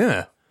going for it.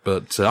 Yeah.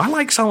 But I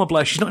like Selma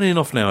Blair. She's not in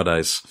enough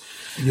nowadays.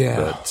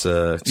 Yeah. But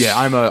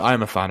I'm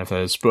a fan of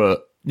hers.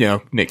 But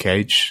Nick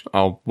Cage,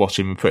 I'll watch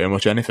him in pretty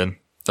much anything.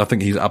 I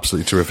think he's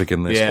absolutely terrific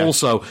in this. Yeah.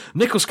 Also,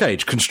 Nicolas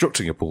Cage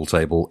constructing a pool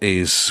table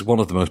is one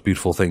of the most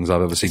beautiful things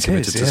I've ever seen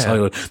committed to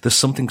cellular. There's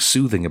something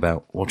soothing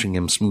about watching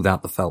him smooth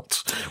out the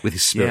felt with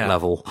his spirit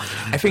level.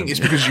 I think it's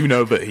because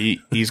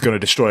that he's going to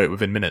destroy it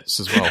within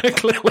minutes as well.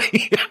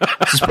 Clearly.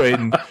 Just put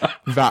in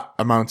that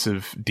amount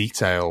of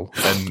detail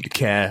and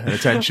care and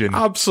attention.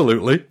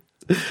 Absolutely.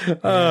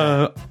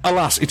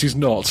 Alas, it is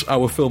not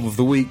our film of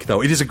the week,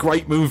 though. It is a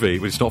great movie,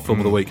 but it's not film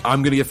of the week.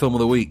 I'm going to give film of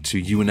the week to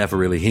You Were Never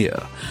Really Here,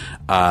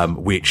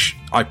 which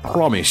I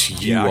promise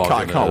you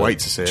I can't wait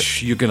to see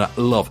it. You're going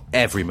to love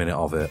every minute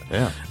of it.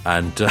 Yeah.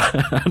 And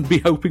be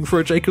hoping for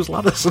a Jacob's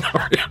Ladder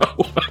scenario.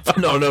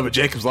 No, but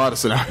Jacob's Ladder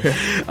scenario.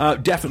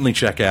 Definitely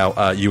check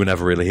out You Were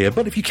Never Really Here.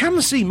 But if you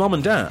can see Mom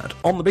and Dad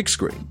on the big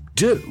screen,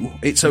 do.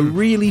 It's a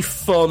really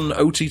fun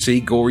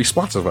OTT gory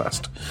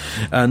splatterfest.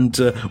 And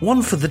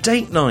one for the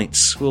date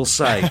nights, we'll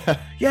say.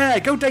 Yeah,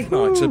 go date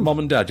night at Mom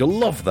and Dad. You'll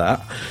love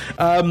that.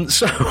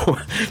 So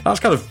that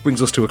kind of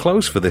brings us to a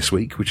close for this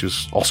week, which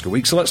is Oscar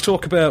week. So let's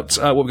talk about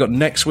what we've got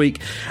next week.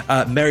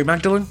 Mary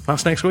Magdalene,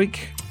 that's next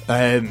week.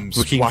 Joaquin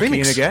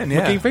Phoenix again,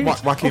 yeah.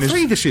 Joaquin is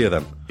 3 this year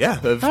then. Yeah.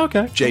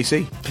 Okay.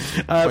 JC.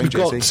 We've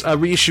got a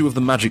reissue of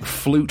The Magic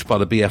Flute by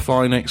the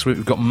BFI next week.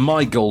 We've got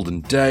My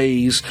Golden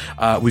Days.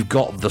 We've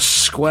got The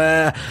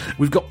Square.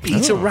 We've got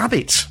Peter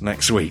Rabbit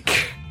next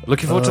week.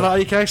 Looking forward to that, are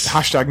you, Case?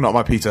 Hashtag not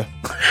my Peter.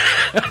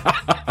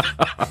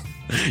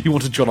 You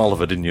wanted John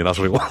Oliver, didn't you? That's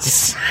what it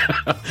was.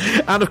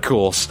 And of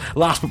course,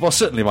 last but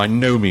certainly by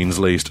no means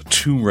least,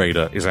 Tomb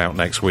Raider is out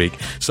next week.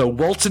 So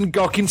Walton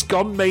Goggins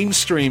gone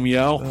mainstream,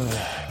 yo.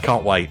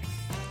 Can't wait.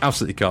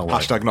 Absolutely can't wait.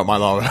 Hashtag not my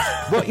Laura.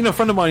 Well, a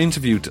friend of mine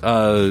interviewed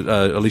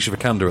Alicia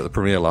Vikander at the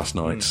premiere last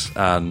night,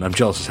 and I'm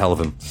jealous as hell of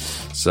him.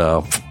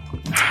 So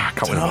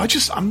can't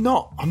wait. I'm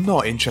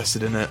not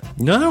interested in it.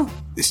 No?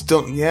 It's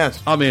done, yeah.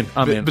 I'm in.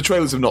 The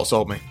trailers have not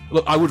sold me.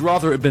 Look, I would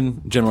rather it have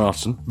been Gemma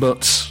Arterton,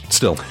 but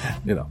still,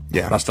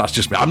 yeah. That's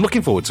just me. I'm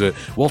looking forward to it.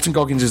 Walton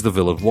Goggins is the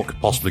villain. What could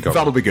possibly go wrong?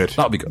 That'll be good.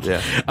 That'll be good.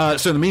 Yeah.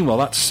 So in the meanwhile,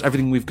 that's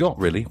everything we've got,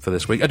 really, for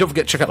this week. Don't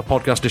forget to check out the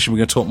podcast edition. We're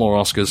going to talk more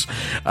Oscars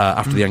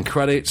after the end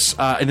credits.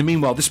 In the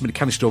meanwhile, this has been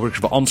Candy Store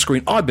for On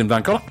Screen. I've been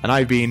Van Connor. And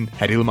I've been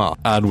Hedy Lamar.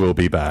 And we'll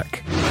be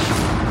back.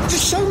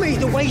 Just show me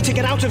the way to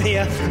get out of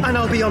here, and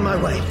I'll be on my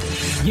way.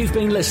 You've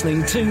been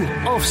listening to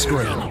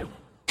Offscreen.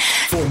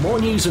 For more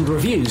news and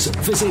reviews,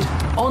 visit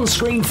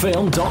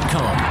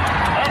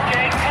onscreenfilm.com.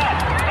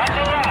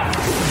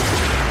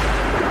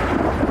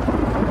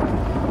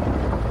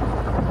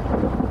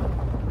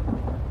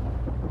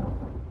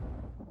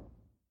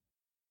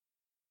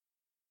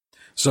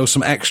 So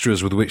some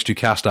extras with which to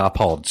cast our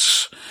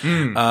pods.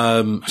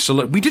 So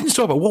look, we didn't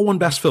talk about what won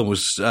Best Film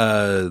was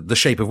The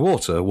Shape of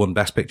Water won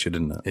Best Picture,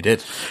 didn't it? It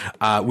did.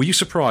 Were you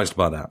surprised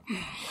by that?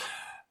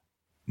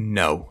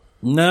 No,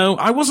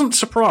 I wasn't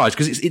surprised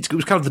because it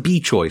was kind of the B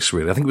choice,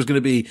 really. I think it was going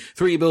to be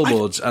 3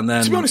 Billboards and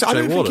then. To be honest, I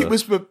don't think it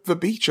was the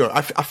B choice.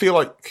 I feel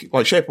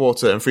like Shape of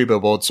Water and 3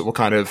 Billboards were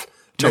kind of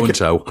toe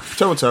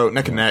and toe,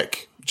 neck and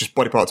neck, just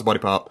body part to body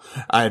part.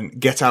 And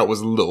Get Out was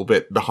a little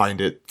bit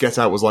behind it. Get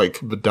Out was like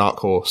the dark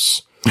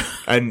horse.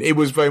 And it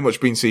was very much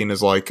being seen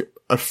as like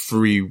a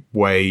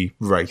freeway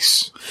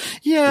race.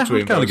 Yeah,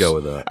 I'd kind of go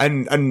with that.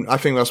 And I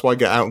think that's why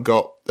Get Out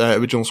got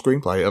original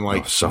screenplay and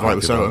like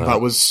rightly so.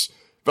 And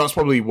that's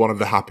probably one of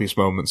the happiest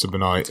moments of the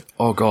night.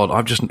 Oh God,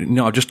 I've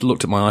just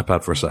looked at my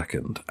iPad for a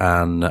second,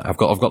 and I've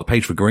got the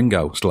page for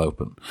Gringo still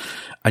open,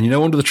 and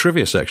under the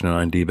trivia section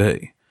on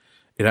IMDb,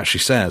 it actually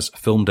says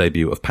film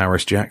debut of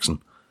Paris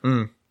Jackson.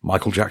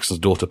 Michael Jackson's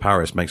daughter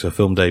Paris makes her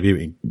film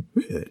debut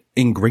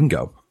in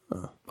Gringo.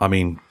 I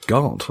mean,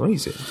 God,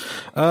 crazy.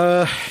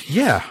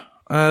 Yeah.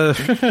 I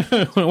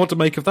don't know what to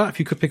make of that. If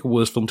you could pick a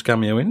worse film to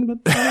cameo in, but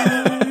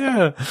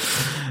yeah.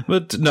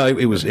 But no,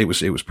 it was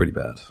pretty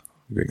bad.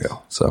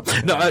 Gringo. So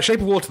no,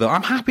 Shape of Water though.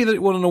 I'm happy that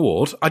it won an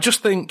award. I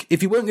just think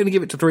if you weren't going to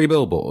give it to 3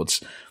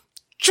 Billboards,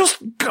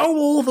 just go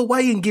all the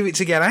way and give it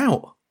to Get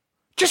Out.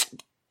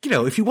 Just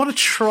if you want to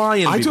try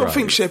and. I don't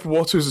think Shape of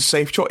Water is a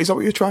safe choice. Is that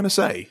what you're trying to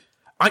say?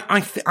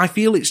 I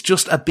feel it's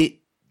just a bit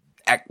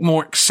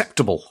more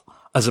acceptable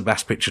as a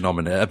Best Picture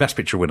winner.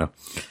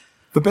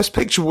 The Best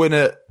Picture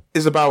winner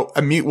is about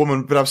a mute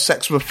woman that has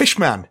sex with a fish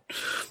man.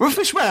 With a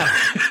fish man!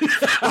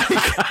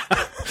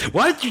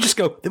 Why did you just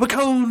go, there were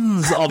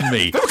cones on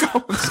me? There were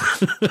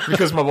cones.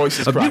 Because my voice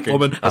is cracking. A mute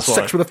woman has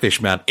sex with a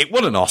fish man. It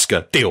won an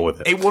Oscar. Deal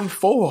with it. It won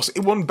 4.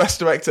 It won Best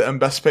Director and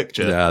Best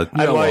Picture. Yeah,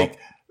 and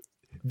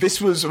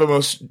this was the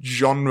most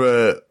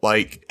genre,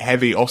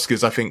 heavy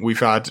Oscars I think we've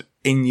had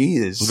in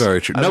years. Very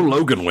true. No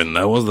Logan win,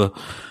 though, was there?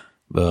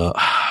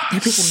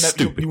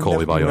 Stupid call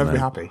me by your name. Be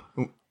happy.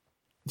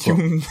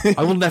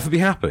 I will never be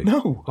happy.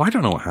 No. I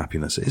don't know what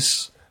happiness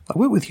is. I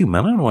work with you,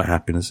 man. I don't know what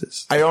happiness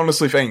is. I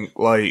honestly think,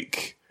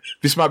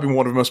 this might be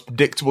one of the most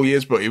predictable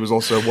years, but it was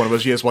also one of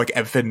those years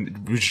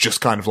everything was just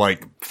kind of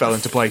fell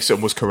into place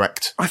and was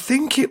correct. I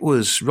think it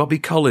was Robbie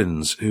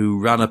Collins who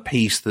ran a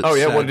piece that Oh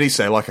yeah, what did he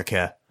say? Like I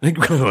care.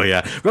 Oh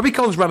yeah. Robbie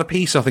Collins ran a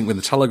piece, I think, with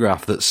the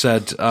Telegraph that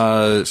said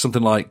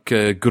something like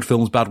good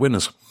films, bad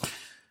winners.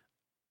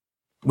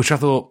 Which I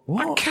thought,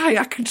 okay,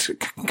 I can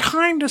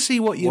kind of see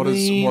what you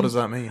mean. What does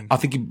that mean? I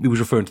think he was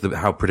referring to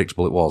how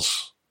predictable it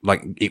was.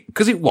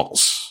 Because it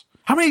was.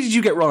 How many did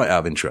you get right out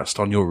of interest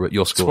on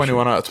your score?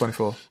 21 out of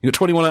 24. You got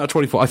 21 out of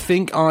 24. I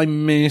think I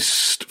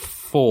missed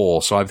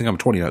 4, so I think I'm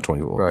 20 out of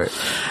 24. Right.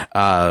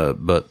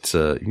 But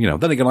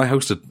then again, I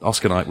hosted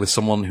Oscar night with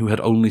someone who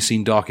had only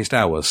seen Darkest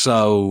Hour,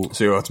 so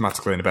you're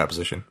automatically in a better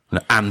position.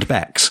 And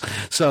Bex.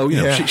 So,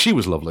 she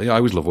was lovely. I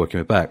always love working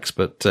with Bex,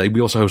 but we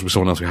also hosted with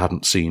someone else who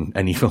hadn't seen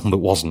any film that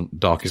wasn't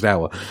Darkest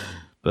Hour.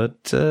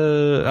 But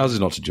ours is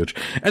not to judge.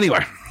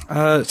 Anyway,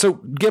 so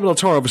Guillermo del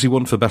Toro obviously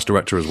won for Best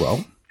Director as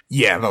well.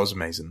 Yeah, that was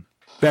amazing.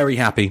 Very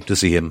happy to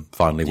see him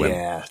finally win.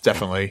 Yeah,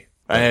 definitely.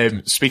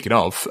 Speaking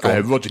of,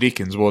 Roger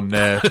Deakins won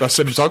Best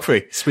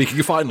Cinematography. Speaking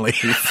of finally.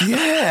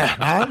 Yeah,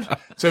 man.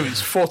 So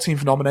it's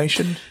 14th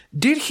nomination.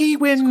 Did he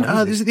win,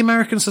 is it the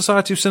American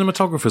Society of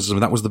Cinematographers? I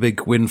mean, that was the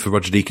big win for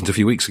Roger Deakins a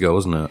few weeks ago,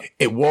 wasn't it?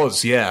 It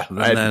was, yeah. And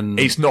then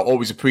it's not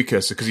always a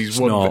precursor because he's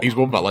won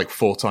that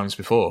 4 times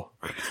before.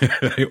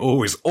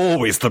 always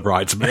the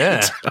bridesmaid.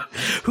 Yeah.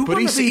 But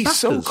he's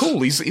so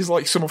cool. He's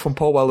like someone from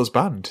Paul Weller's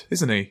band,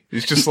 isn't he?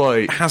 He's just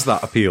has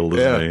that appeal,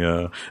 doesn't he?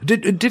 Yeah.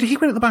 Did he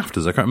win at the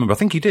BAFTAs? I can't remember. I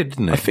think he did,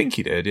 didn't he? I think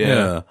he did,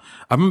 yeah.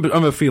 I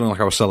remember feeling like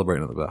I was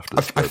celebrating at the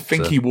BAFTAs. I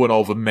think he won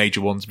all the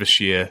major ones this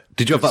year.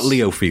 Did you have that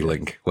Leo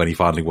feeling when he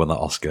finally won that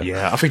Oscar?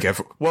 Yeah, I think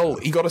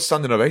he got a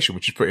standing ovation,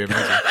 which is pretty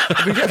amazing.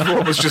 I think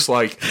everyone was just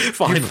like,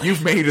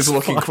 you've made us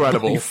look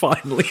incredible.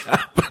 Finally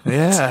happened.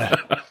 Yeah.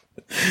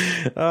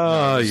 It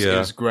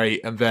was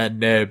great. And then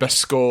best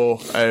score,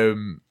 Shape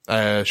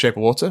of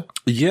Water.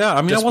 Yeah,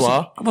 I mean, I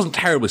wasn't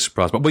terribly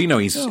surprised, but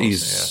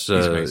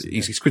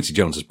he's Quincy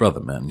Jones's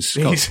brother, man. He's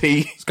got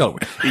to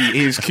win.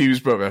 He is Q's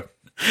brother.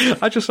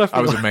 I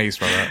was amazed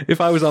by that. If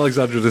I was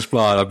Alexandra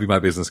Desplat, I'd be my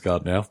business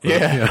card now. But,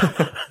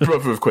 yeah.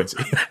 Brother of Quincy.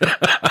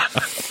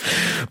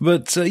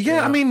 But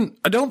I mean,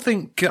 I don't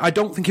think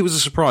it was a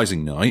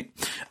surprising night,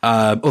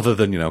 other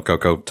than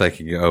Coco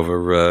taking it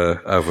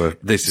over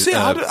this.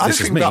 I don't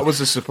think that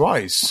was a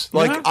surprise.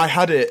 I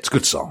had it. It's a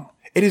good song.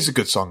 It is a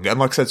good song, and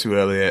like I said to you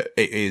earlier,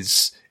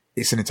 it's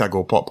an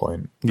integral plot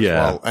point. Yeah,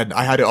 as well. And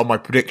I had it on my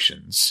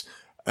predictions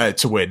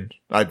to win.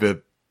 I had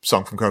the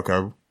song from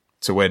Coco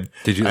to win.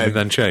 Did you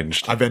then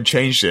changed? I then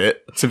changed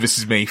it to This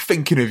Is Me,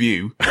 thinking of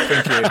you,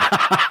 thinking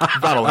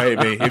that'll hate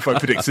me if I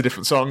predict a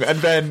different song, and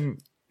then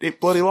it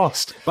bloody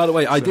lost. By the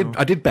way, I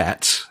did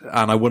bet,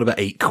 and I won about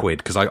 £8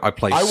 because I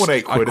placed. I won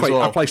 £8 as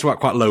well. I placed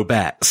quite low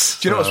bets.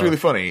 Do you know what's really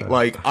funny?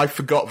 I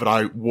forgot that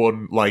I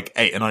won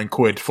 £8 or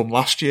 £9 from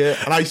last year,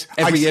 and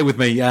every year with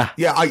me, yeah.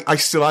 Yeah, I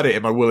still had it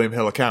in my William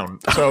Hill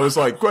account, so I was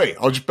like, great,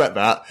 I'll just bet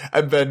that,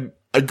 and then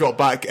I got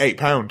back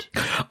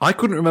 £8. I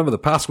couldn't remember the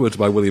password to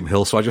my William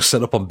Hill, so I just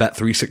set up on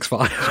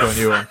Bet365. That's a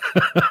new one.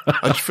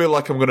 I just feel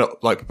like I'm going to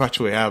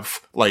perpetually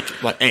have like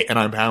 £8 or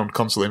 £9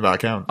 constantly in that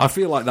account. I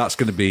feel like that's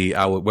going to be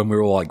when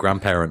we're all like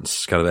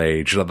grandparents kind of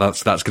age.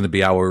 That's going to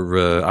be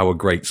our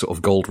great sort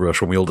of gold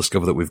rush when we all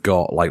discover that we've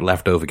got like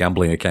leftover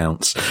gambling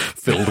accounts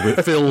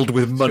filled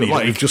with money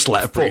that we've just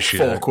let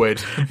appreciate.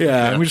 £4.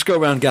 Yeah, and we just go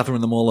around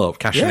gathering them all up,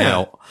 cashing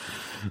out.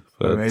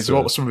 But, amazing.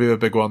 What were some of the other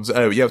big ones?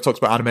 Oh, yeah, we talked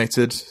about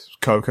animated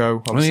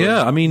Coco. Obviously.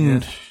 Yeah, I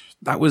mean,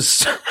 that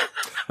was.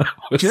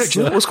 Do you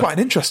know what was quite an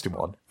interesting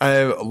one?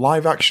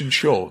 Live action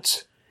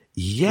short.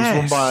 Yes.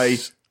 It was run by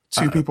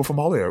two people from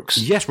Hollyoaks.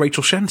 Yes,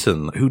 Rachel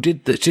Shenton, who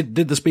did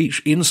the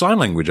speech in sign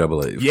language, I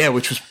believe. Yeah,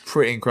 which was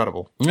pretty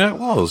incredible. Yeah, it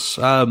was.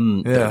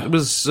 It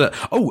was.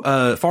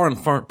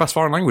 Best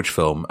foreign language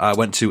film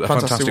went to A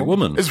Fantastic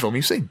Woman. It's a film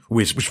you've seen,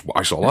 which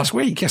I saw last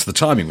week. Yes, the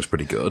timing was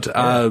pretty good.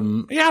 I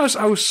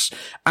was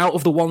out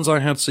of the ones I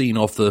had seen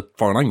of the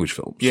foreign language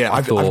films. Yeah,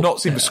 I've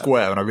not seen The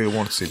Square, and I really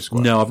wanted to see The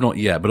Square. No, I've not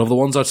yet. But of the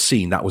ones I'd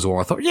seen, that was the one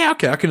I thought, yeah,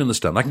 okay, I can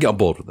understand. I can get on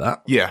board with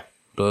that. Yeah.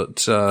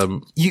 But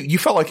you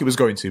felt like it was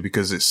going to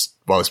because it's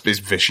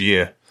this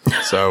year,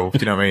 so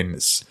you know what I mean.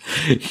 It's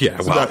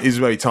that is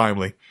very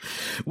timely.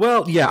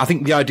 Well, yeah, I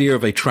think the idea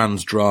of a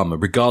trans drama,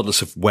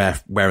 regardless of where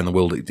in the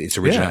world it's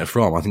originated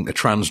from, I think the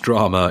trans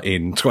drama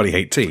in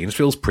 2018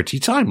 feels pretty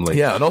timely.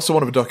 Yeah, and also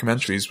one of the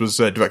documentaries was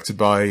directed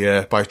by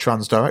a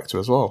trans director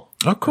as well.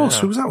 Of course,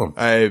 who was that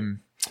one?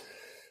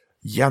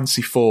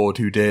 Yancey Ford,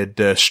 who did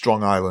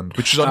Strong Island,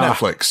 which is on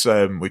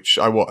Netflix, which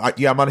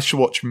I managed to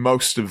watch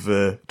most of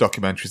the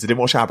documentaries. I didn't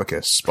watch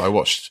Abacus, but I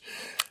watched...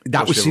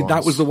 That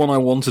was the one I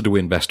wanted to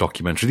win Best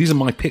Documentary. These are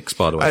my picks,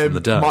 by the way, from the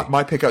day.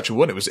 My pick actually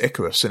won. It was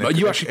Icarus. And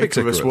you actually picked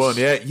Icarus? Won,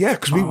 yeah,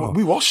 because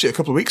we watched it a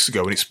couple of weeks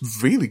ago, and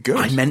it's really good.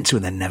 I meant to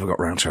and then never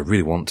got around to it. I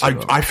really want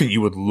to. I think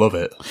you would love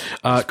it.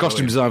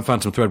 Costume design,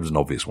 Phantom Thread was an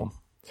obvious one.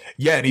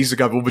 Yeah, and he's the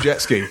guy with the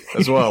jet ski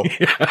as well.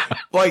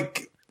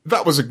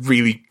 That was a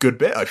really good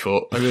bit, I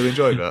thought. I really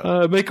enjoyed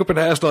that. Makeup and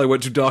hairstyle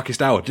went to Darkest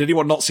Hour. Did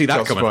anyone not see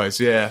that coming? Surprised,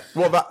 yeah.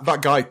 Well,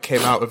 that guy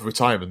came out of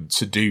retirement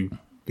to do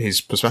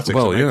his prosthetics.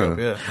 Well,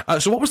 yeah.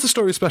 So what was the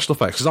story of special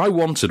effects? Because I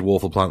wanted War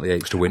for Planet of the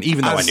Apes to win,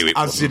 even though I knew it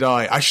As did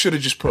I. I should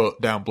have just put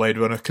down Blade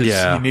Runner because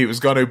you knew it was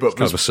going to, but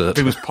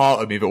there was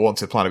part of me that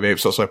wanted Planet of the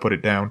Apes, so I put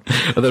it down.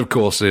 And then, of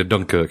course,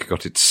 Dunkirk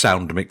got its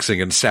sound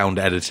mixing and sound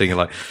editing, and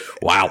like,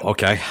 wow,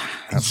 okay.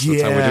 That's how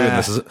we're doing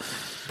this, is it?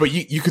 But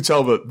you could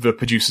tell that the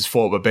producers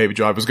thought that Baby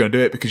Driver was going to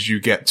do it because you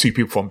get two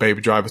people from Baby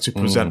Driver to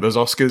present those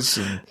Oscars.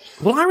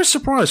 Well, I was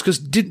surprised because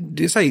did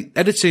you say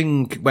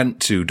editing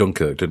went to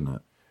Dunkirk, didn't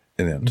it?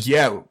 In the end.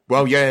 Yeah.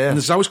 Well, yeah.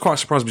 And I was quite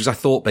surprised because I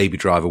thought Baby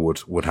Driver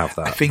would have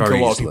that. I think very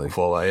a lot easily. of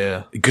people thought that,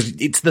 yeah. Because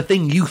it's the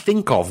thing you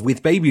think of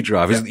with Baby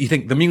Driver. You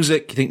think the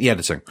music, you think the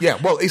editing. Yeah,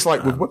 well, it's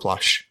like with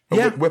Whiplash.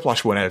 Yeah.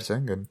 Whiplash won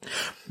editing. And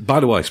by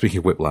the way, speaking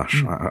of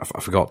Whiplash, I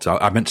forgot.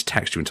 I meant to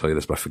text you and tell you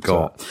this, but I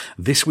forgot.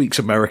 This week's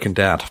American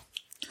Dad.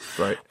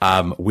 Right.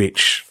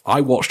 Which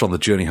I watched on the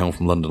journey home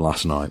from London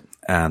last night.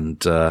 And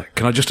can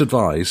I just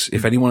advise,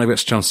 if anyone ever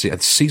gets a chance to see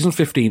it, season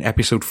 15,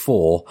 episode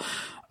 4,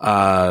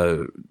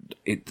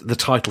 the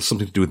title's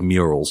something to do with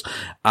murals.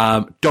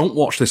 Don't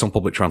watch this on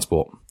public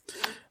transport.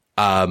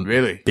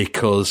 Really?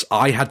 Because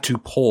I had to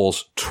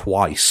pause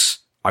twice.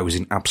 I was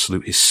in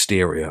absolute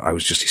hysteria. I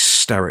was just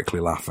hysterically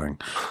laughing.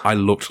 I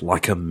looked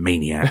like a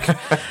maniac.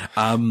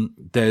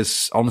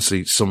 There's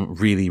honestly some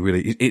really,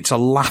 it's a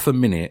laugh a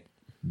minute.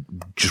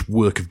 Just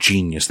work of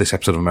genius, this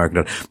episode of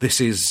American Dad.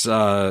 This is,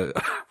 what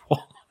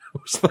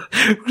was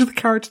the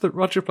character that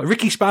Roger played?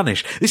 Ricky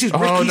Spanish. This is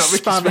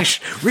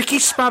Ricky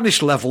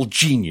Spanish level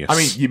genius. I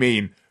mean, you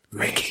mean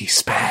Ricky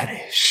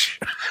Spanish.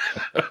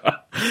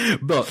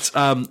 But,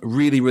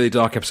 really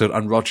dark episode,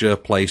 and Roger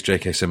plays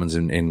J.K. Simmons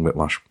in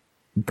Whiplash.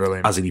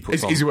 Brilliant. As in he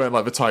puts on. Is he wearing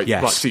like the tight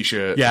black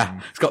t-shirt? Yeah.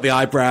 He's got the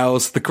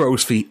eyebrows, the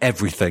crow's feet,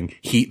 everything.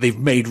 They've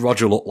made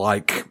Roger look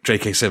like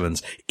J.K.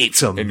 Simmons.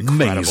 It's amazing.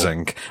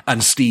 Incredible.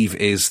 And Steve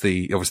is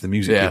obviously the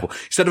music people.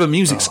 Instead of a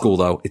music school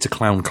though, it's a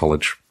clown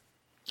college.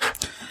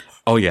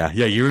 Oh yeah.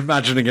 Yeah, you're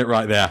imagining it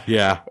right there.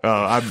 Yeah.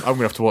 I'm going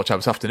to have to watch that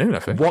this afternoon, I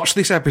think. Watch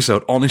this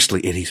episode. Honestly,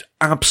 it is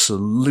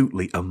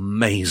absolutely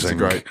amazing. It's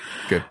great.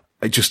 Good.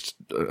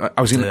 I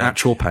was in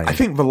actual pain. I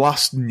think the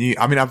last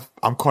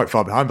I'm quite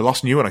far behind. The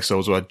last new one I saw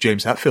was where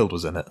James Hetfield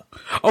was in it.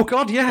 Oh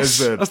God,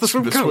 yes. As the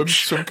swim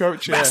coach. Swim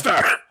coach, yeah.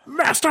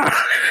 Master!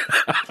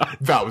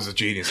 That was a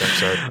genius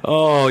episode.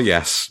 Oh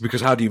yes,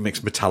 because how do you mix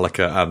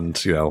Metallica and,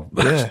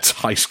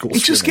 high school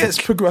It just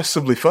gets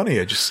progressively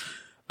funnier,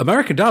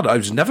 American Dad,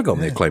 I've never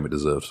gotten the acclaim it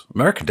deserved.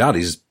 American Dad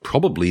is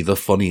probably the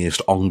funniest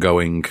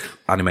ongoing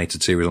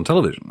animated series on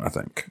television, I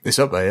think. It's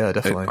up there, yeah,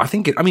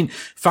 definitely.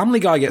 Family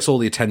Guy gets all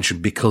the attention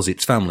because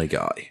it's Family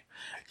Guy.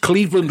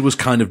 Cleveland was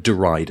kind of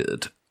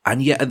derided.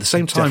 And yet, at the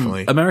same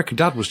time, American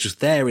Dad was just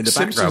there in the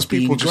background. Simpsons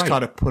people just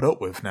kind of put up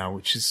with now,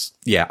 which is...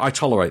 Yeah, I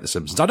tolerate The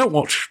Simpsons. I don't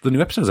watch the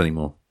new episodes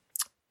anymore.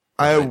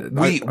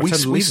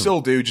 We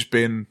still do, just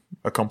being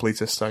a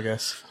completist, I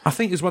guess. I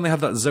think it's when they had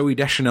that Zooey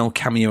Deschanel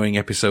cameoing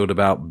episode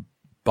about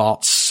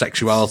Bart's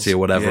sexuality or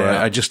whatever.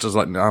 Yeah. I just was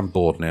like, I'm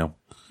bored now.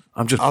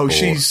 I'm just bored.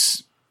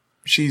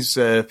 She's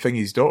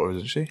Thingy's daughter,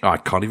 isn't she? Oh, I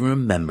can't even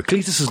remember.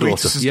 Cletus's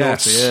daughter.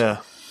 Yes. Daughter, yeah.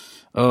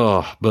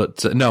 Oh,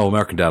 but no,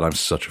 American Dad, I'm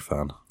such a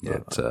fan.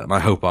 And I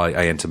hope I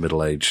enter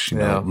middle age,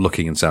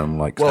 looking and sounding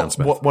like Stan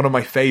Smith. One of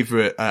my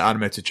favourite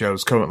animated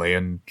shows currently,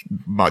 and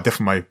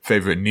definitely my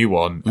favourite new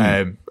one,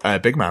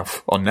 Big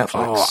Mouth on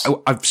Netflix.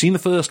 Oh, I've seen the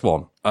first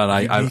one, and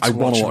I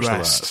want to watch the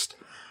rest.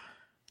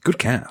 Good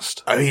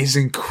cast. He's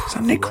incredible. Is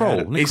that Nick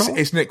Kroll?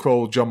 It's Nick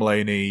Kroll, John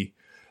Mulaney.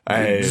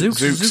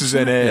 Zooks is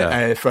in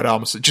it. Fred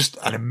Armisen, just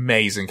an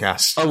amazing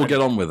cast. We'll get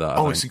on with that.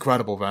 It's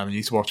incredible, man. You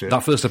need to watch it.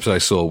 That first episode I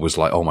saw was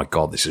like, oh my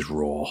god, this is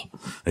raw.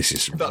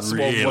 That's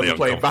really the one where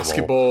playing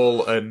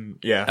basketball, and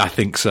I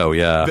think so.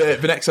 Yeah.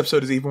 The next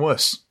episode is even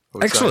worse.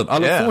 Excellent. I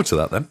look forward to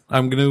that then.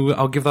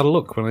 I'll give that a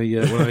look when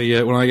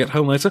I get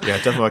home later. Yeah,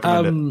 definitely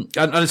recommend it.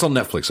 And it's on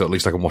Netflix, so at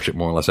least I can watch it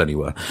more or less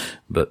anywhere.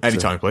 But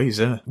anytime, please.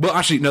 Yeah. Well,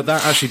 actually, no,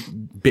 that actually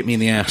bit me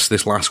in the ass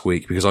this last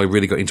week because I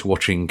really got into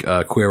watching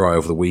Queer Eye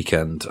over the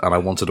weekend, and I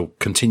wanted to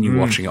continue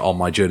watching it on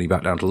my journey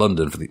back down to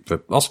London for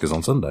Oscars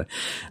on Sunday.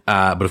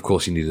 But of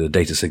course, you needed a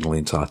data signal the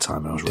entire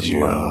time. I was really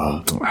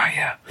low.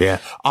 Yeah.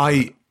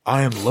 I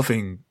am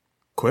loving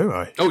Queer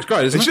Eye. Oh, it's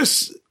great, isn't it?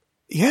 It's just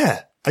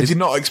I did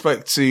not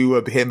expect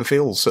to be hitting the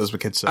feels, as the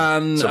kids say.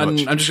 And I'm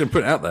just going to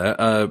put it out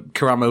there,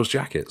 Karamo's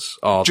jackets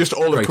are just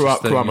all of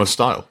Karamo's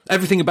style.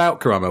 Everything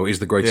about Karamo is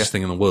the greatest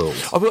thing in the world.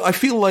 I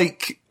feel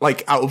like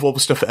out of all the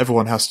stuff that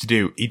everyone has to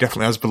do, he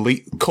definitely has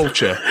belief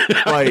culture.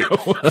 Like,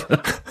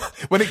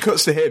 when it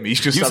cuts to him, he's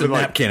just use a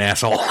napkin,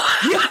 asshole.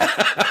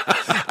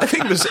 I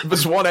think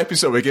there's one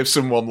episode where he gives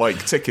someone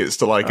like tickets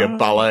to like a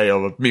ballet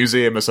or a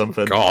museum or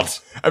something. God.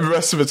 And the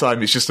rest of the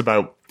time, he's just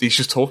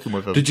talking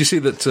with them. Did you see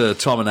that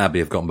Tom and Abby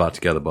have gotten back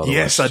together, by the way?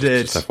 Yes, I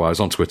did. Just FYI, I was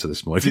on Twitter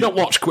this morning. If you don't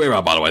watch Queer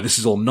Eye, by the way, this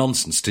is all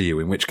nonsense to you,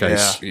 in which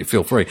case, you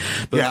feel free.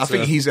 But, I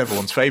think he's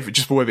everyone's favourite,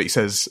 just the way that he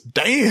says,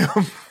 damn.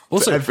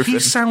 Also, he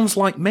sounds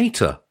like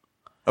Mater.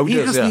 Oh, he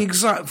has the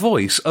exact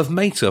voice of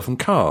Mater from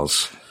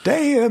Cars.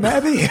 Damn,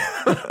 Abby.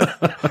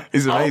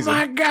 He's amazing.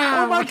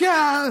 Oh my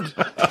God.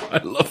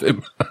 I love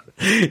him.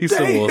 He's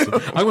so awesome.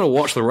 I'm going to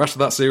watch the rest of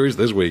that series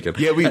this weekend.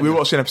 Yeah, we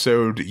watched an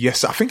episode.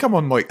 Yes, I think I'm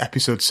on like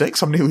episode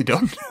 6. I'm nearly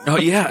done. Oh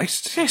yeah,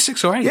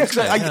 6 or 8. Yeah,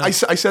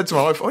 because I said to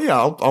my wife,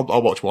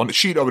 I'll watch one.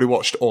 She'd already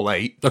watched all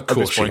 8. Of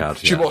course she had.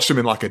 She watched them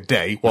in like a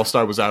day whilst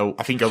I was out.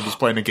 I think I was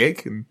playing a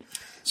gig. And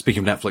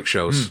speaking of Netflix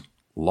shows,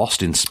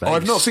 Lost in Space. Oh,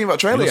 I've not seen that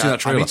trailer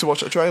yet. I need to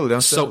watch that trailer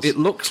downstairs. So it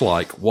looks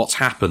like what's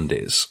happened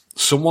is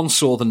someone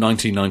saw the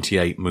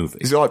 1998 movie.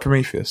 Is it like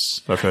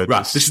Prometheus? I've heard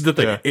this is the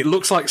thing. Yeah. It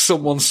looks like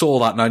someone saw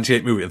that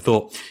 98 movie and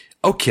thought,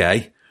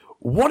 okay,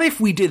 what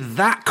if we did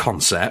that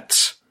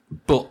concept,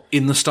 but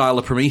in the style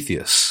of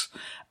Prometheus?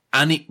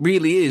 And it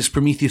really is,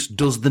 Prometheus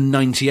does the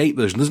 98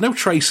 version. There's no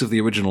trace of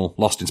the original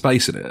Lost in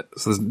Space in it.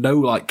 So there's no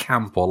like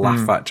camp or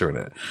laugh factor in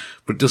it.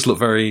 But it does look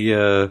very,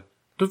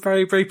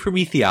 very, very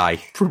Promethean.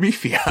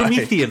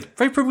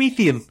 Very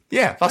Promethean.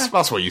 Yeah,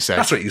 that's what you say.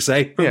 That's what you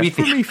say.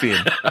 Promethean. Yeah,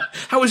 Promethean.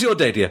 How was your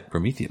day, dear?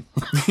 Promethean.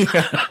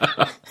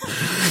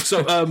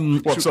 So,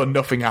 so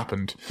nothing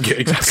happened. Yeah,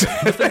 exactly.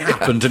 Nothing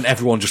happened and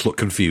everyone just looked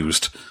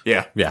confused.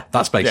 Yeah. Yeah,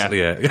 that's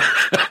basically it.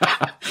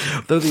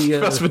 Though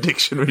that's the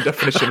dictionary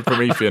definition of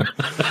Promethean.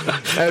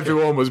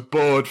 Everyone was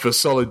bored for a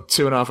solid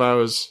 2.5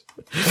 hours.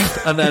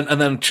 and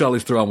then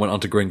Charlize Theron went on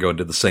to Gringo and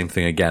did the same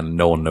thing again.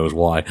 No one knows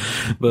why.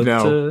 But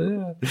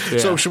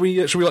so should we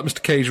let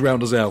Mr. Cage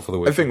round us out for the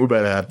week? I think we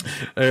better.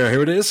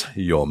 Here it is.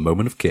 Your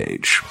moment of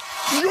Cage.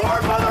 Your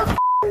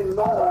mother-f***ing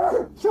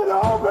mother should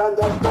open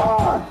the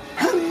door.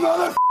 And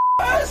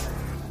mother-f***ers,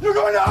 you're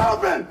going to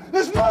open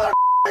this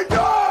mother-f***ing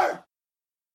door.